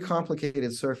it's a very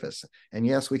complicated surface. And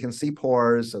yes, we can see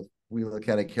pores if we look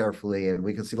at it carefully, and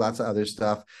we can see lots of other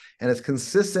stuff. And it's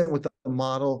consistent with the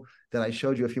model that I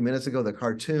showed you a few minutes ago, the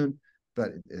cartoon,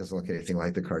 but it doesn't look anything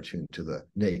like the cartoon to the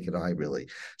naked eye, really.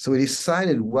 So we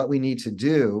decided what we need to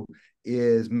do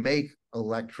is make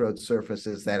electrode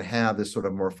surfaces that have this sort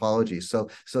of morphology. So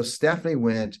Stephanie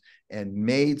went and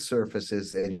made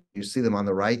surfaces, and you see them on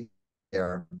the right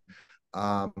there,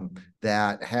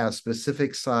 that have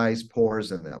specific size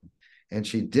pores in them. And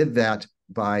she did that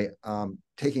by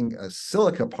taking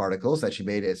silica particles that she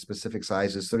made at specific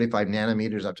sizes, 35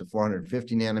 nanometers up to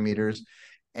 450 nanometers,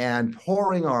 and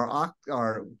pouring our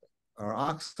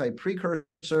oxide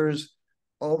precursors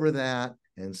over that,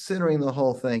 and sintering the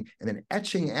whole thing, and then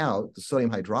etching out the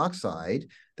sodium hydroxide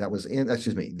that was in,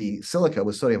 the silica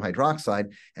with sodium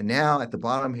hydroxide. And now at the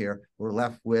bottom here, we're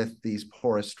left with these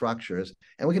porous structures.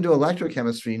 And we can do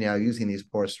electrochemistry now using these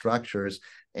porous structures,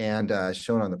 and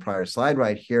shown on the prior slide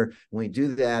right here. When we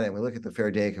do that and we look at the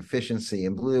Faradaic efficiency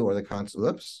in blue, or the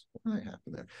what happened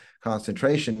there?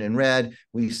 Concentration in red,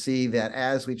 we see that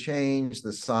as we change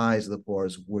the size of the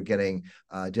pores, we're getting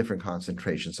different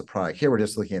concentrations of product. Here, we're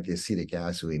just looking at the acetic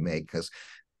acid we make, because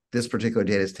this particular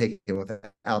data is taken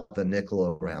without the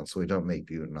nickel around, so we don't make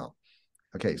butanol.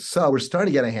 Okay, so we're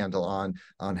starting to get a handle on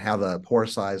how the pore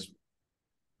size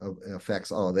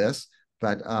affects all of this,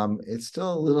 but it's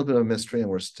still a little bit of a mystery, and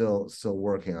we're still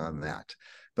working on that.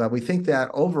 But we think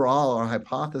that overall, our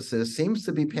hypothesis seems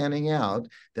to be panning out,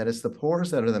 that it's the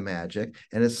pores that are the magic,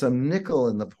 and it's some nickel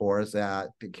in the pores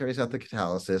that carries out the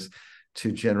catalysis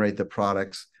to generate the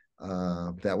products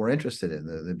that we're interested in,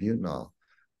 the butanol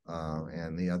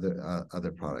and the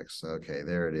other products. Okay,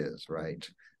 there it is, right?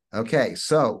 Okay,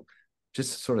 so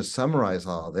just to sort of summarize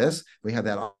all this, we have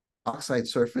that oxide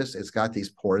surface. It's got these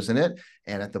pores in it,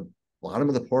 and at the bottom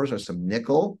of the pores are some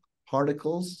nickel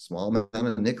particles, small amount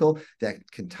of nickel that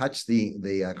can touch the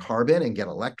carbon and get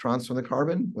electrons from the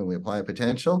carbon when we apply a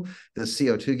potential. The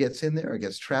CO2 gets in there, it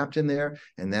gets trapped in there,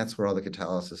 and that's where all the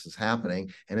catalysis is happening.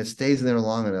 And it stays in there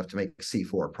long enough to make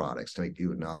C4 products, to make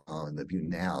butanol and the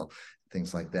butanal,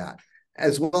 things like that,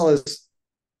 as well as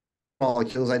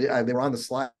molecules. They were on the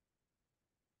slide,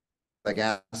 like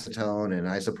acetone and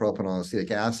isopropanol,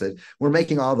 acetic acid. We're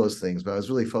making all those things, but I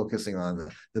was really focusing on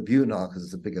the butanol because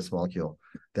it's the biggest molecule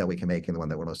that we can make, and the one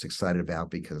that we're most excited about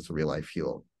because it's a real life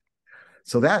fuel.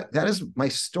 So that is my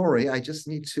story. I just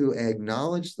need to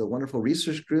acknowledge the wonderful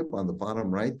research group on the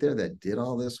bottom right there that did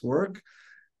all this work.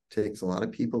 Takes a lot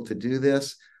of people to do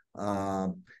this.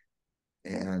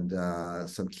 And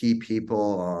some key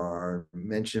people are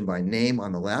mentioned by name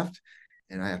on the left.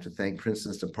 And I have to thank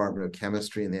Princeton's Department of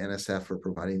Chemistry and the NSF for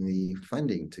providing the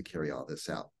funding to carry all this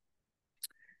out.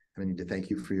 And I need to thank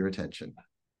you for your attention.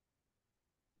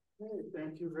 Okay,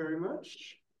 thank you very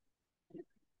much.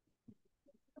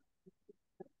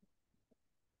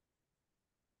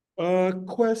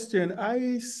 Question.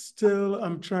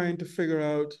 I'm trying to figure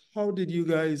out, how did you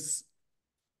guys,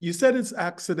 you said it's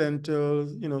accidental,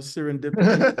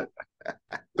 serendipity.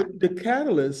 But the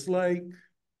catalyst, like,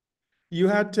 you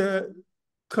had to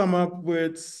come up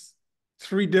with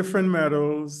 3 different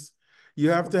metals.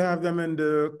 You have to have them in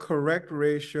the correct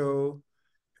ratio.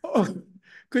 Oh,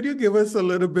 could you give us a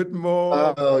little bit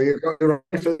more? Oh, you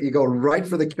go right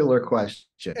for the killer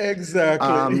question.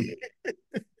 Exactly.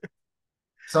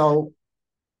 So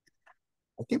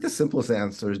I think the simplest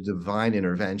answer is divine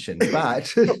intervention,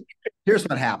 but here's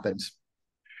what happened.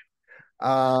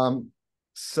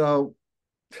 So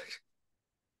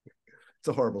it's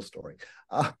a horrible story.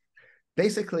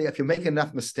 Basically, if you make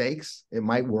enough mistakes, it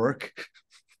might work.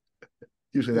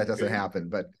 Usually that doesn't happen,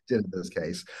 but it did in this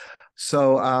case.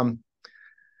 So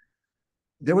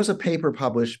there was a paper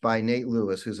published by Nate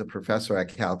Lewis, who's a professor at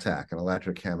Caltech, an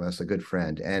electrochemist, a good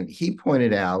friend, and he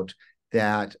pointed out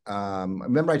that,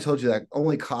 remember I told you that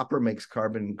only copper makes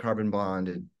carbon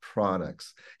bonded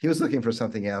products. He was looking for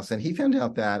something else, and he found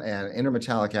out that an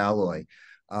intermetallic alloy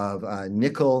of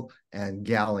nickel and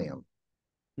gallium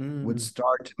would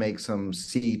start to make some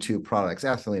C2 products,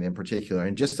 ethylene in particular,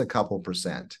 in just a couple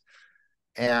percent.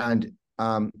 And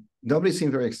nobody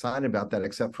seemed very excited about that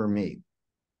except for me,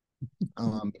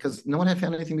 because no one had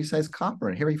found anything besides copper,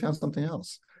 and here he found something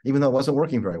else, even though it wasn't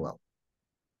working very well.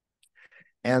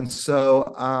 And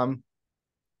so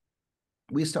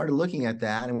we started looking at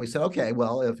that, and we said, okay,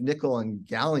 well, if nickel and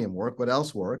gallium work, what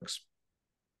else works?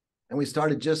 And we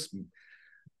started just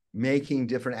making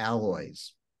different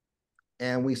alloys.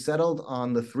 And we settled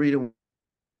on the 3-to-1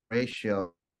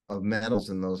 ratio of metals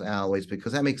in those alloys,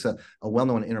 because that makes a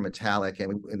well-known intermetallic,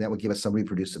 and that would give us some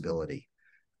reproducibility.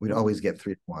 We'd always get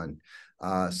 3-to-1.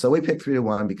 So we picked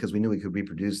 3-to-1 because we knew we could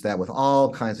reproduce that with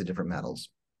all kinds of different metals.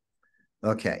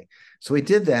 Okay, so we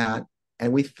did that,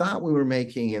 and we thought we were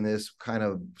making, in this kind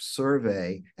of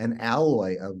survey, an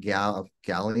alloy of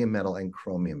gallium metal and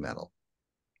chromium metal.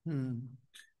 And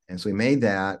so we made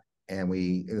that, and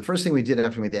the first thing we did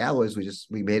after we made the alloys,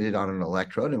 we made it on an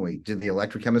electrode, and we did the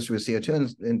electrochemistry with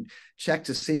CO2 and checked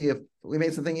to see if we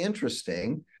made something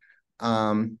interesting.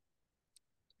 And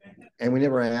we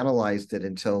never analyzed it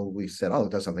until we said, oh,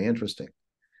 it does something interesting.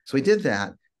 So we did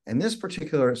that, and this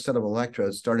particular set of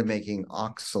electrodes started making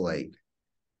oxalate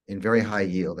in very high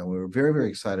yield. And we were very, very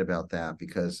excited about that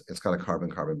because it's got a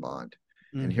carbon-carbon bond.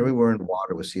 And here we were in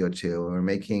water with CO2, and we were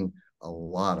making a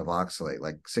lot of oxalate,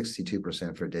 like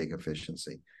 62% for dig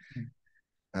efficiency.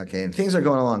 Okay, and things are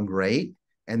going along great.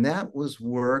 And that was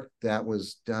work that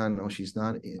was done. Oh, is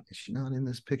she not in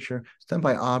this picture? It's done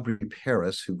by Aubrey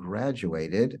Paris, who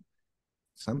graduated.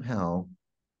 Somehow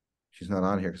she's not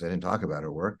on here because I didn't talk about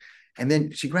her work. And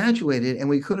then she graduated, and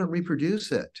we couldn't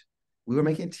reproduce it. We were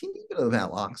making a teeny bit of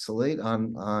oxalate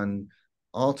on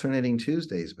alternating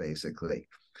Tuesdays, basically.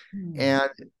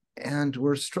 And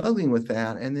we're struggling with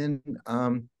that. And then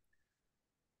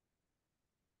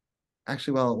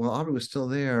actually, while Aubrey was still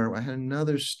there, I had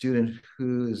another student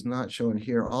who is not shown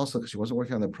here also because she wasn't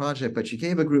working on the project, but she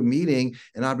gave a group meeting,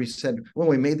 and Aubrey said, well,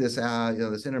 we made this,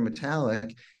 this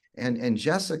intermetallic, and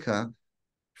Jessica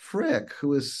Frick, who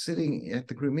was sitting at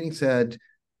the group meeting, said,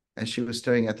 as she was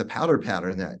staring at the powder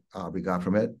pattern that Aubrey got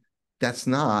from it, that's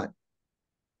not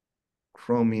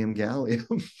chromium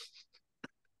gallium.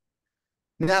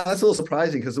 Now, that's a little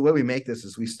surprising because the way we make this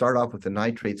is we start off with the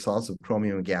nitrate salts of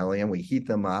chromium and gallium. We heat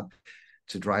them up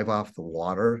to drive off the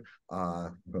water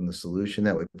from the solution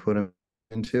that we put them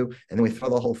into. And then we throw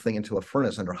the whole thing into a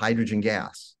furnace under hydrogen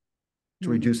gas to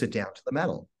reduce it down to the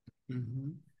metal.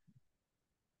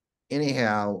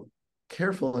 Anyhow,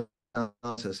 careful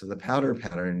analysis of the powder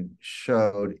pattern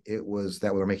showed it was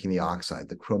that we were making the oxide,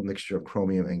 the mixture of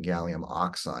chromium and gallium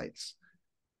oxides.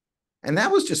 And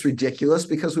that was just ridiculous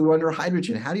because we were under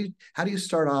hydrogen. How do you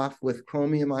start off with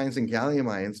chromium ions and gallium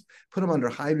ions, put them under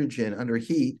hydrogen, under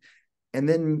heat, and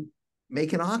then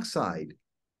make an oxide?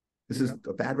 This is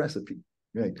a bad recipe.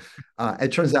 Right?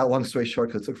 It turns out, long story short,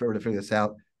 because it took forever to figure this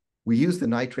out, we use the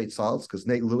nitrate salts because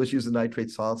Nate Lewis used the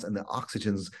nitrate salts, and the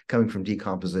oxygen's coming from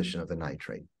decomposition of the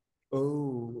nitrate.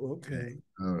 Oh, okay.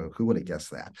 Who would have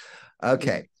guessed that?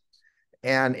 Okay.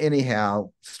 And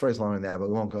anyhow, the story's longer than that, but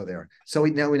we won't go there. So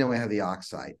now we know we have the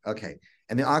oxide. Okay.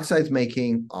 And the oxide's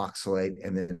making oxalate,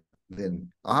 and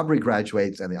then Aubrey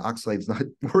graduates and the oxalate's not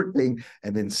working.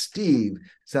 And then Steve,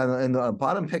 so in the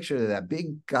bottom picture, that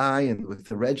big guy and with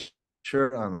the red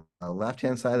shirt on the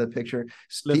left-hand side of the picture,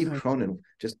 Steve Cronin,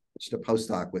 just a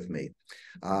postdoc with me.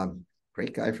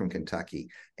 Great guy from Kentucky.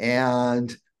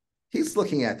 And he's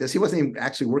looking at this. He wasn't even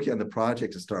actually working on the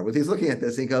project to start with. He's looking at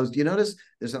this and he goes, do you notice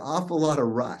there's an awful lot of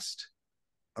rust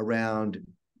around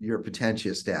your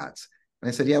potentiostats? And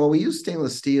I said, yeah, well, we use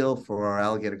stainless steel for our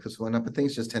alligator clips and whatnot, but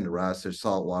things just tend to rust. There's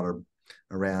salt water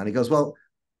around. He goes, well,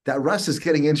 that rust is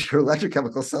getting into your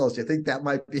electrochemical cells. Do you think that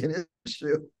might be an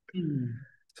issue?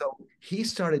 So he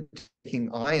started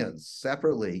taking ions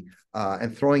separately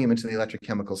and throwing them into the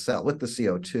electrochemical cell with the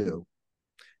CO2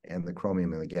 and the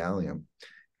chromium and the gallium,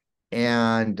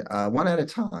 and one at a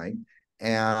time.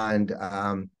 And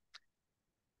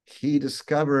he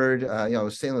discovered,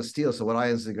 stainless steel. So what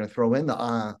ions are going to throw in?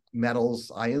 The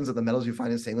metals, ions of the metals you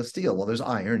find in stainless steel. Well, there's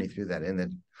iron. He threw that in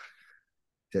and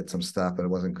did some stuff, but it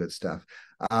wasn't good stuff.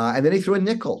 And then he threw in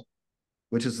nickel,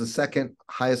 which is the second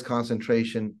highest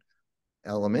concentration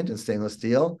element in stainless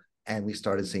steel. And we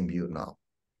started seeing butanol.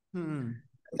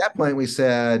 At that point, we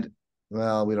said,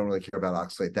 well, we don't really care about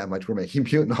oxalate that much. We're making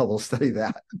butanol. We'll study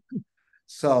that.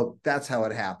 So that's how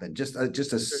it happened. Just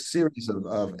a series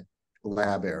of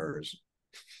lab errors.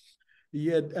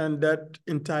 Yeah, and that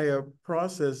entire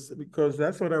process, because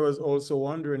that's what I was also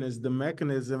wondering, is the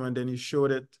mechanism, and then you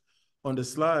showed it on the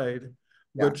slide.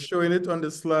 But showing it on the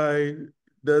slide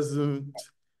doesn't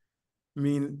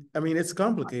mean, I mean, it's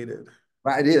complicated.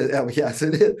 Right, it is. Oh, yes,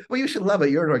 it is. Well, you should love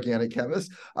it. You're an organic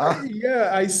chemist.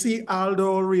 Yeah, I see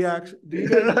aldol reaction. Do you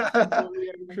guys have aldol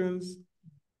reactions?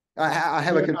 I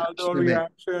have a aldol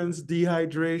reactions,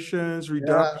 dehydrations,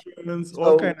 reductions,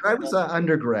 all kinds of stuff. I was an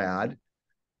undergrad,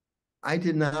 I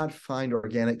did not find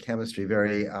organic chemistry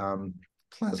very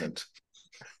pleasant.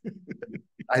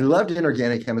 I loved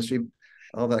inorganic chemistry,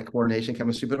 all that coordination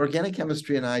chemistry, but organic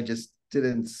chemistry and I just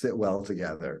didn't sit well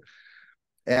together.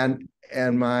 And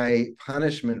my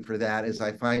punishment for that is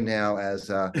I find now as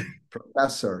a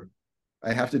professor,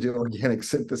 I have to do organic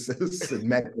synthesis and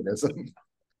mechanism.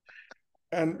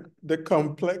 And the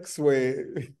complex way.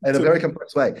 In a very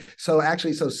complex way. So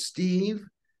actually, Steve,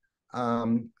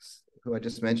 who I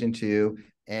just mentioned to you,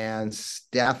 and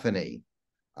Stephanie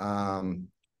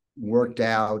worked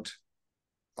out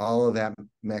all of that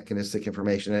mechanistic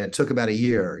information, and it took about a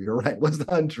year. You're right, it was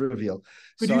non-trivial.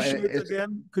 Could you show it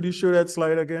again? Could you show that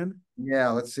slide again? Yeah,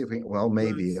 let's see if we, well,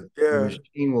 maybe if the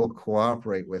machine will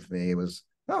cooperate with me. It was,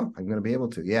 I'm going to be able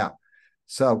to, yeah.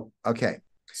 So, okay.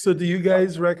 So do you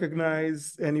guys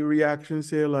recognize any reactions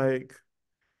here, like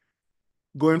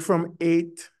going from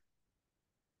 8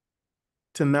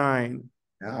 to 9?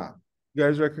 Yeah. You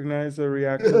guys recognize the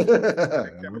reaction?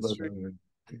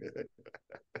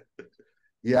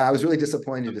 Yeah, I was really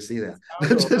disappointed to see that.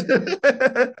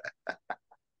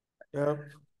 Yeah.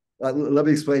 Let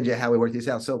me explain to you how we work these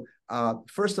out. So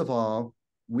first of all,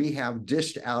 we have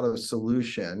dished out of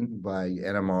solution by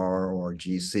NMR or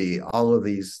GC, all of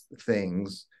these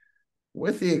things,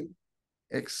 with the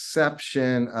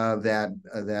exception of that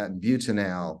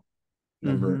butanol,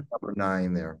 number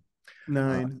 9 there.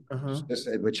 9,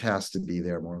 which has to be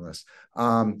there more or less.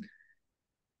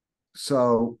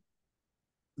 So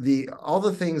all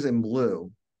the things in blue,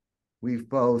 we've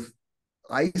both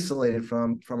isolated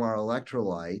from our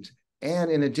electrolyte,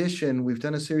 and in addition, we've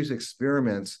done a series of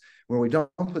experiments where we don't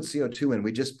put CO2 in,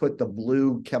 we just put the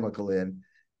blue chemical in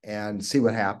and see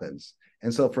what happens.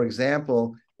 And so, for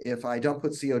example, if I don't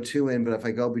put CO2 in, but if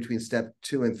I go between step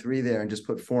 2 and 3 there and just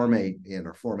put formate in,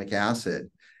 or formic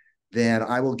acid, then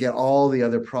I will get all the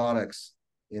other products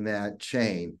in that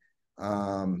chain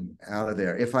out of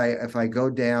there. If I go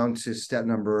down to step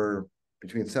number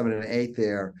between 7 and 8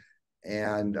 there,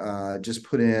 and just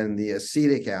put in the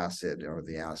acetic acid, or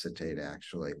the acetate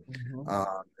actually,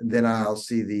 then I'll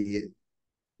see the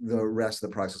rest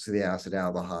of the products. I'll see the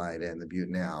acetaldehyde and the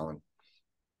butanol and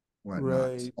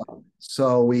whatnot. Right.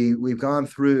 So we've gone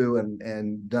through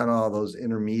and done all those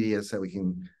intermediates that we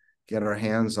can get our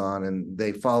hands on, and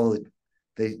they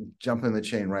jump in the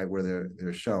chain right where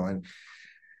they're showing.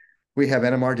 We have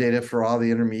NMR data for all the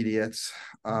intermediates.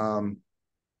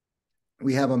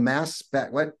 We have a mass spec.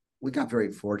 We got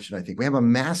very fortunate, I think. We have a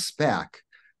mass spec.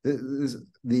 When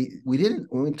we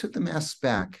took the mass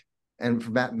spec, and for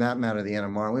that matter, the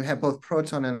NMR, we have both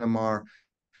proton NMR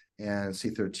and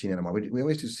C13 NMR. We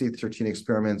always do C13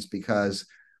 experiments because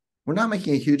we're not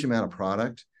making a huge amount of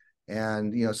product,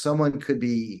 and someone could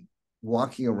be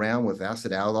walking around with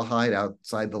acetaldehyde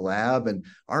outside the lab, and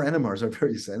our NMRs are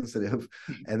very sensitive,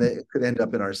 and they could end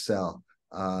up in our cell.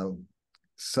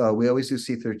 So we always do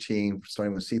C13,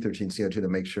 starting with C13CO2 to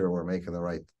make sure we're making the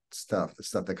right stuff, the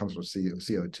stuff that comes from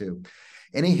CO2.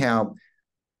 Anyhow,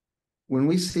 when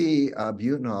we see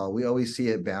butanol, we always see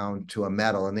it bound to a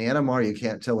metal. In the NMR, you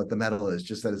can't tell what the metal is,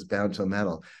 just that it's bound to a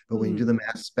metal. But when you do the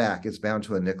mass spec, it's bound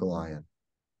to a nickel ion.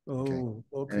 Okay. Oh,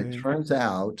 And it okay. turns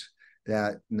out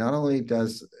that not only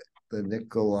does the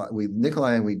nickel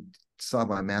ion we saw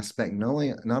by mass spec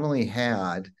not only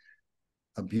had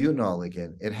a butanol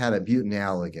ligand, it had a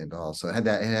butanal ligand also. It had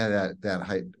that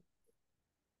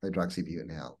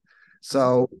hydroxybutanal.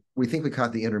 So we think we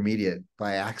caught the intermediate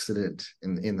by accident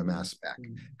in the mass spec,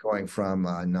 going from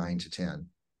 9 to 10.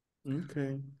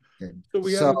 Okay. Okay. So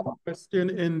we have a question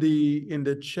in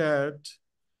the chat.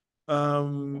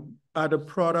 Are the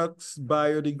products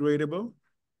biodegradable?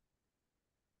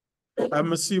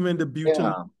 I'm assuming the butanol.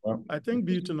 Yeah. Well, I think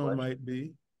butanol might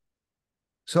be.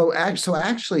 So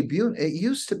actually,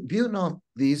 butanol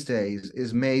these days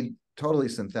is made totally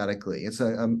synthetically. It's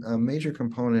a major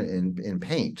component in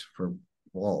paint for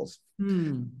walls.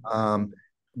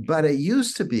 But it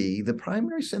used to be the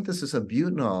primary synthesis of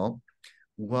butanol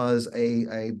was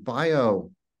a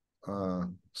bio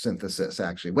synthesis,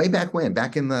 actually, way back when,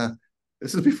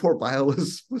 this is before bio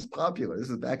was popular. This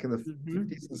is back in the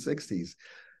 50s and 60s.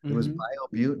 It was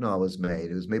biobutanol was made.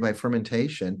 It was made by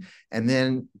fermentation, and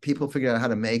then people figured out how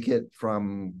to make it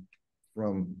from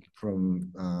oil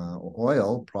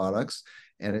products,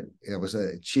 and it was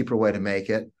a cheaper way to make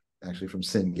it, actually from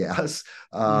syngas.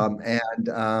 The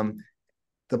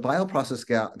bioprocess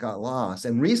got lost,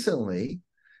 and recently,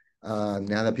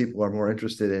 now that people are more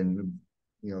interested in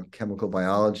chemical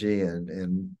biology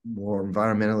and more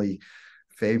environmentally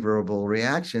favorable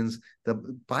reactions, the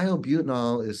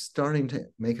biobutanol is starting to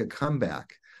make a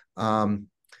comeback.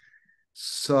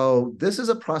 So this is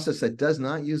a process that does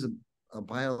not use a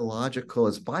biological,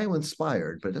 it's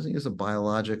bio-inspired, but it doesn't use a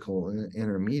biological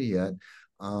intermediate.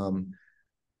 But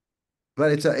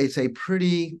it's a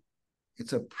pretty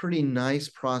nice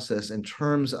process in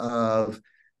terms of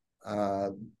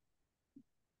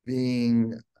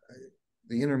being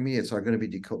the intermediates are going to be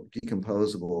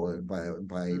decomposable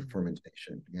by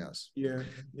fermentation. Yes. Yeah.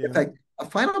 In fact, a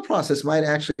final process might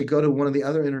actually go to one of the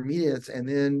other intermediates and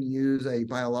then use a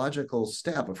biological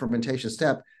step, a fermentation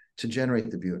step, to generate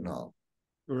the butanol.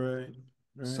 Right.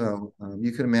 So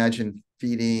you could imagine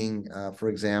feeding, for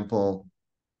example,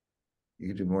 you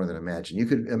could do more than imagine. You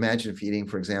could imagine feeding,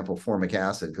 for example, formic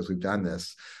acid, because we've done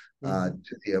this, to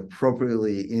the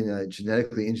appropriately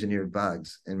genetically engineered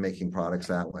bugs and making products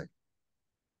that way.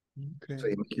 Okay. So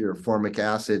you make your formic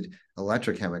acid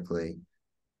electrochemically,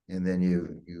 and then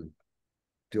you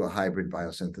do a hybrid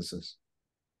biosynthesis.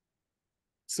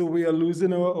 So we are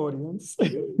losing our audience.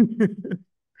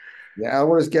 The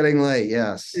hour is getting late.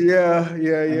 Yes.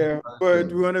 Yeah.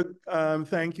 But we want to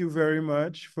thank you very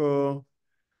much for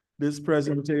this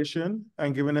presentation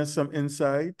and giving us some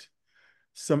insight,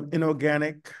 some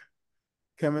inorganic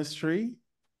chemistry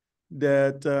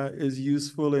that is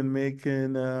useful in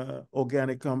making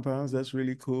organic compounds. That's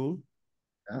really cool.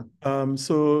 Yeah.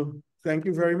 So thank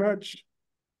you very much.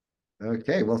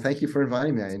 Okay. Well, thank you for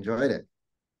inviting me. I enjoyed it.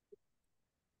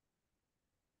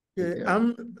 Okay,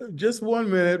 I'm just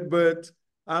 1 minute, but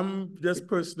I'm just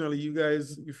personally, you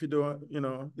guys, if you don't,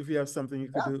 if you have something you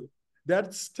could do,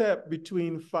 that step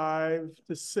between 5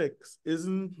 to 6,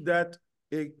 isn't that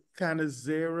a kind of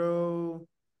zero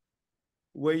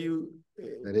where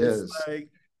it is. like,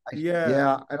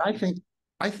 yeah. And I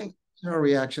think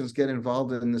reactions get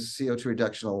involved in the CO2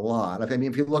 reduction a lot. I mean,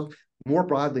 if you look more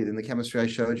broadly than the chemistry I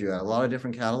showed you, a lot of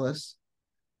different catalysts.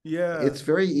 Yeah. It's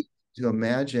very easy to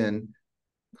imagine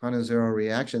kind of zero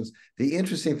reactions. The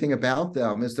interesting thing about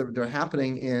them is they're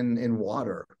happening in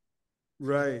water.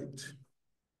 Right.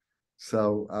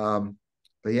 So,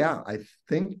 but yeah, I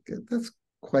think that's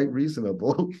quite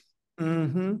reasonable.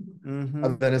 Other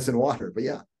than it's in water, but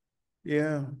yeah.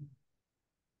 Yeah.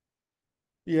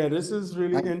 Yeah, this is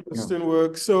really interesting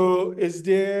work. So is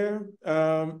there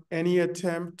any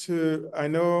attempt to, I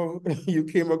know you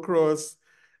came across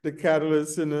the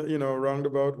catalyst in a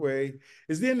roundabout way.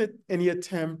 Is there any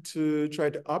attempt to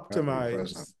try to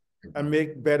optimize and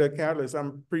make better catalysts?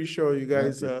 I'm pretty sure you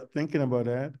guys are thinking about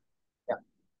that.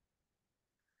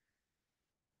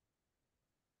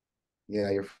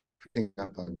 Yeah, you're picking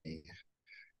up on me.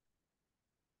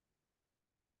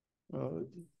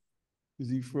 Is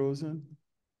he frozen?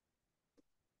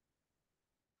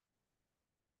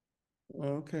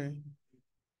 Okay.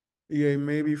 Yeah,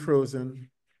 maybe frozen.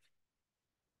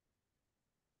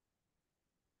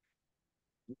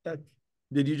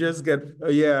 Did you just get,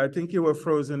 yeah, I think you were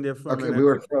frozen there for a Okay, minute.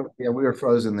 we were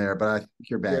frozen there, but I think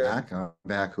you're back. Yeah. I'm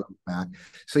back.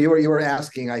 So you were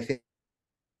asking, I think,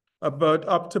 About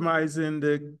optimizing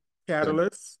the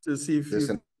catalyst to see if this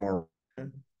you and more.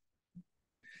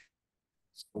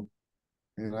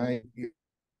 And I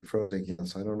froze again,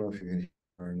 so I don't know if you can hear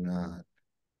or not.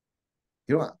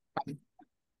 You know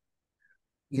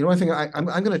what? I think I'm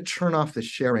going to turn off the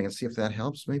sharing and see if that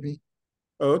helps. Maybe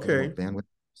a little okay. bandwidth.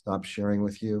 Stop sharing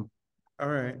with you. All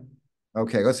right.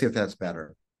 Okay, let's see if that's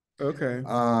better. Okay.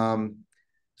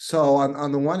 So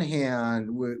on the one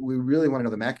hand, we really want to know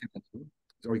the mechanism.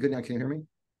 Are we good now? Can you hear me?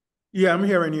 Yeah, I'm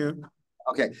hearing you.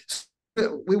 Okay.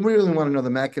 So we really want to know the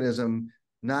mechanism,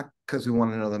 not because we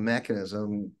want to know the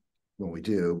mechanism, well, we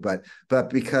do, but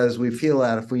because we feel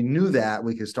that if we knew that,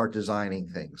 we could start designing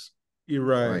things. You're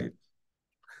right.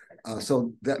 Right.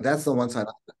 So that's the one side.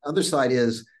 The other side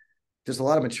is there's a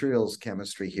lot of materials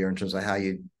chemistry here in terms of how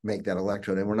you make that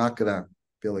electrode, and we're not going to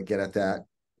be able to get at that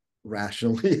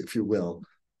rationally, if you will.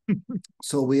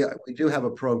 So we do have a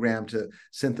program to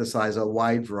synthesize a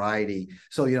wide variety.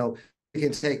 So we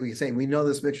can say we know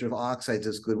this mixture of oxides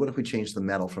is good. What if we change the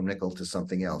metal from nickel to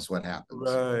something else? What happens?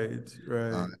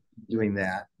 Right. Doing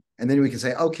that, and then we can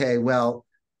say, okay, well,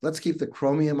 let's keep the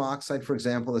chromium oxide, for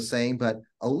example, the same, but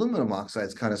aluminum oxide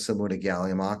is kind of similar to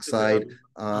gallium oxide.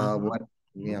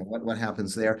 What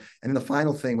happens there? And the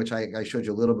final thing, which I showed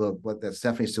you a little bit of what that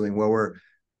Stephanie's doing, where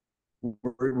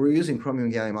we're using chromium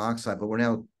and gallium oxide, but we're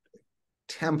now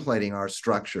templating our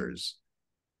structures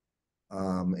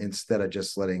instead of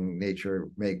just letting nature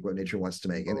make what nature wants to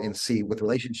make, and see what the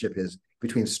relationship is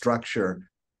between structure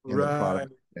and the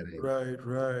product.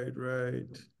 Right.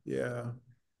 Yeah.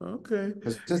 Okay.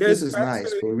 Because Yeah, this is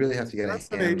nice, but we really have to get a handle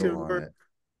fascinating on work. it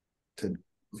to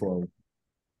forward.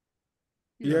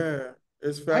 Yeah,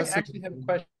 it's I fascinating. actually have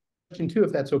a question too,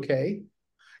 if that's okay.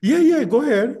 Yeah, go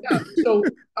ahead. Yeah. So,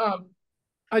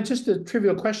 I just a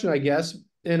trivial question, I guess.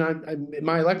 And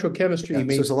my electrochemistry. So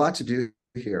there's a lot to do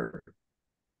here.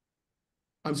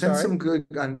 I'm Send sorry. some good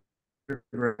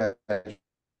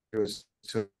undergraduates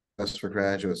to us for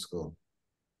graduate school.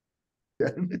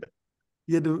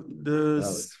 Yeah,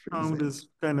 the sound is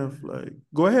kind of like.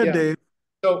 Go ahead, Dave.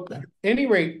 So, at any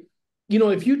rate,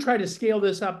 if you try to scale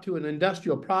this up to an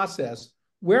industrial process,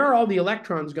 where are all the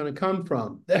electrons going to come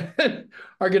from that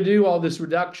are going to do all this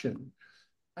reduction?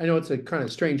 I know it's a kind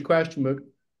of strange question, but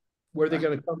where are they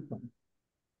going to come from?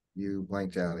 You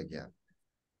blanked out again.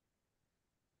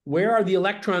 Where are the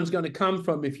electrons going to come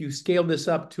from if you scale this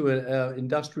up to an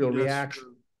industrial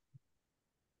reaction?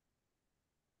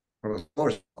 From a solar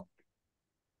cell.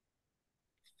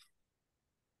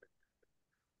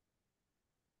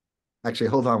 Actually,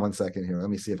 hold on one second here. Let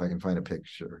me see if I can find a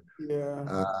picture.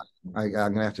 Yeah. I'm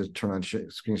going to have to turn on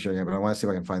screen sharing, but I want to see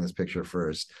if I can find this picture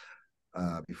first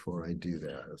before I do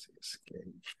that. Let's see,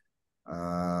 escape.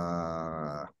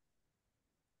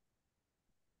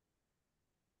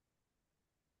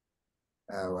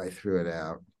 Oh, I threw it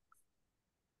out.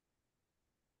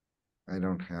 I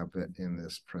don't have it in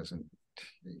this presentation.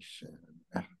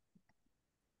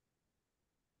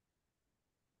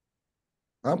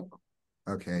 Oh,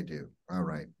 okay, I do. All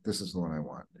right, this is the one I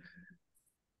want.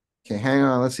 Okay, hang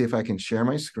on. Let's see if I can share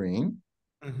my screen.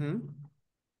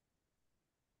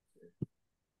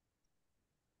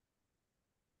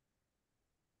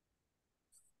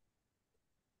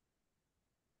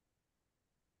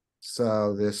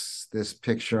 So this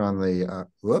picture on the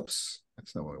whoops,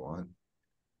 that's not what I want.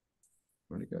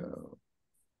 Where'd it go?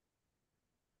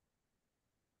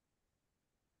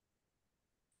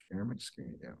 Share my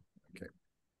screen now.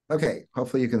 Okay.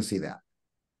 Hopefully you can see that.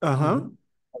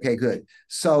 Okay, good.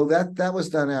 So that was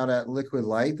done out at Liquid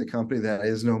Light, the company that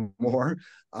is no more.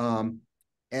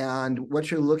 And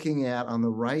what you're looking at on the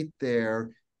right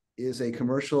there is a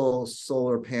commercial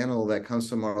solar panel that comes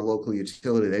from our local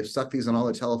utility. They've stuck these on all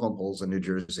the telephone poles in New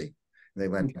Jersey. They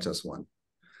lent us one.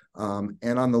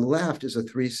 And on the left is a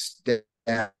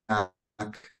 3-stack.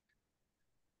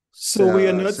 So we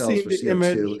are not seeing the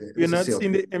image. We're not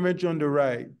seeing the image on the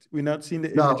right. We're not seeing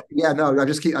the image. No.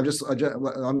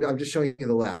 I'm just showing you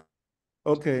the left.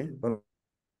 Okay. But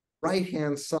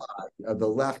right-hand side of the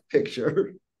left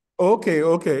picture. Okay.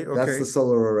 That's the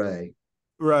solar array.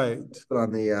 Right.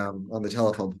 On the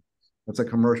telephone. It's a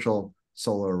commercial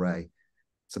solar array.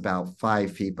 It's about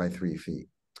 5 feet by 3 feet.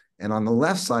 And on the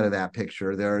left side of that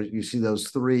picture, there you see those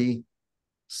 3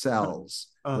 cells.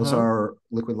 Those are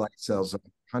liquid light cells,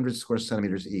 100 square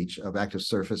centimeters each of active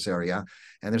surface area.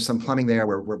 And there's some plumbing there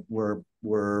where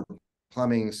we're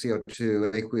plumbing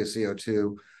CO2, aqueous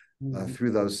CO2 through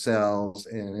those cells.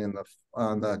 And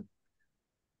on the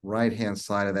right-hand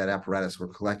side of that apparatus we're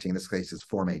collecting. In this case, it's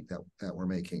formate that we're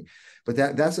making. But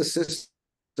that's a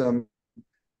system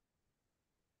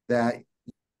that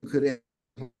you could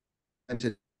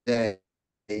implement today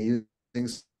using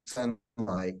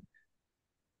sunlight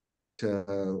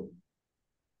to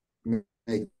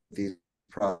make these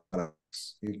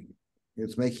products.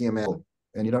 It's making them,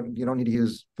 and you don't need to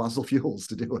use fossil fuels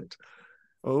to do it.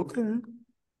 Okay.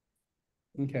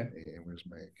 Okay. Where's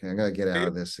my? Okay, I gotta get out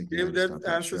of this again. That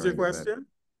answers your question.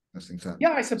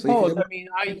 Yeah, I suppose. I mean,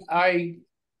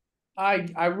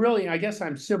 I really, I guess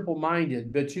I'm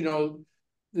simple-minded, but you know,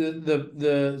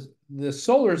 the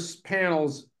solar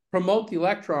panels promote the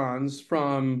electrons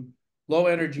from low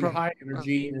energy, high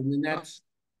energy, and then that's,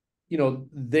 you know,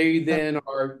 they then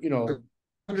are, you know,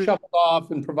 shuffled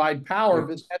off and provide power,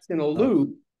 but that's in a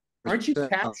loop. Aren't you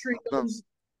capturing those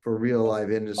for real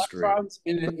live industry electrons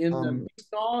in the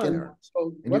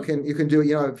so and you can do it,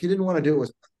 you know, if you didn't want to do it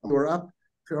with, you're up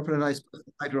in a nice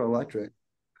hydroelectric,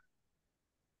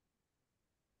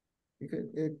 you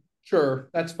could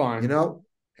sure, that's fine. You know,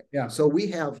 yeah. So we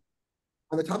have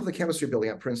on the top of the chemistry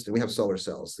building at Princeton, we have solar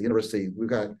cells. The university,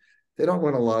 they don't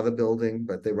run a lot of the building,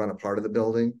 but they run a part of the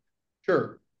building.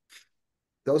 Sure.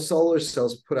 Those solar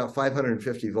cells put out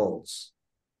 550 volts.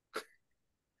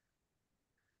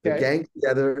 They gang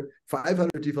together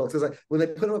 550 volts. Because when they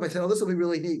put them up, I said, "Oh, this will be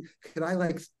really neat. Can I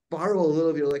like borrow a little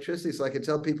of your electricity so I can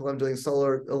tell people I'm doing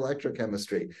solar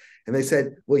electrochemistry?" And they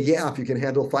said, "Well, yeah, if you can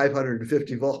handle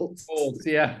 550 volts."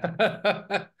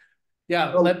 Yeah.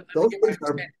 Yeah. So those things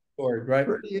are forward, right?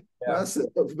 Pretty impressive.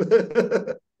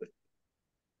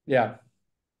 Yeah.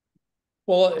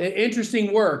 Well,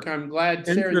 interesting work. I'm glad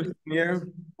yeah.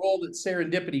 role that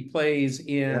serendipity plays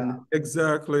in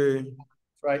exactly.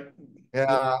 Right.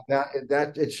 Yeah,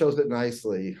 that it shows it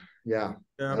nicely. Yeah.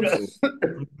 Absolutely.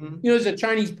 You know, there's a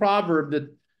Chinese proverb that,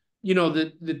 you know,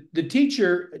 the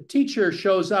teacher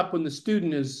shows up when the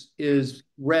student is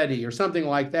ready or something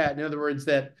like that. In other words,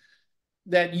 that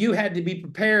you had to be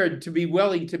prepared to be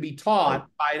willing to be taught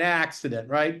by an accident,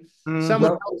 right?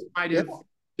 Someone else might have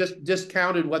just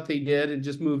discounted what they did and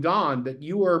just moved on, but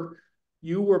you were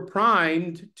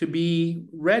primed to be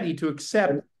ready to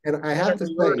accept and I have to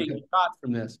learning you got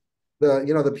from this.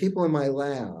 The people in my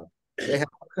lab, they have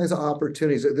all kinds of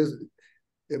opportunities. It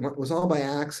was all by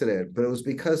accident, but it was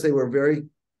because they were very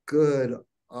good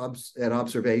at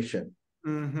observation.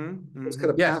 It's going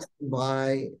to pass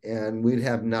by and we'd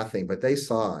have nothing, but they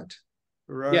saw it.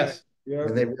 Right. Yes.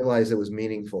 And they realized it was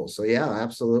meaningful. So yeah,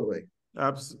 absolutely.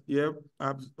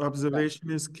 Observation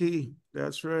is key.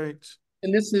 That's right.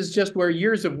 And this is just where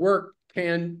years of work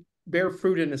can bear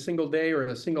fruit in a single day or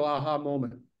a single aha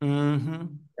moment.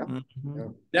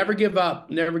 Never give up.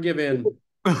 Never give in.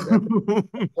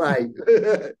 Right.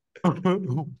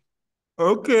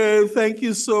 Okay. Thank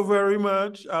you so very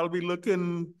much. I'll be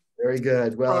looking. Very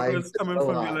good. Well, progress coming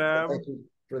from your lab. Thank you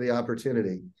for the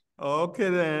opportunity. Okay,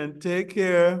 then. Take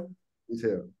care. You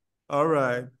too. All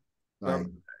right. Bye.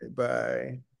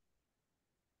 Bye.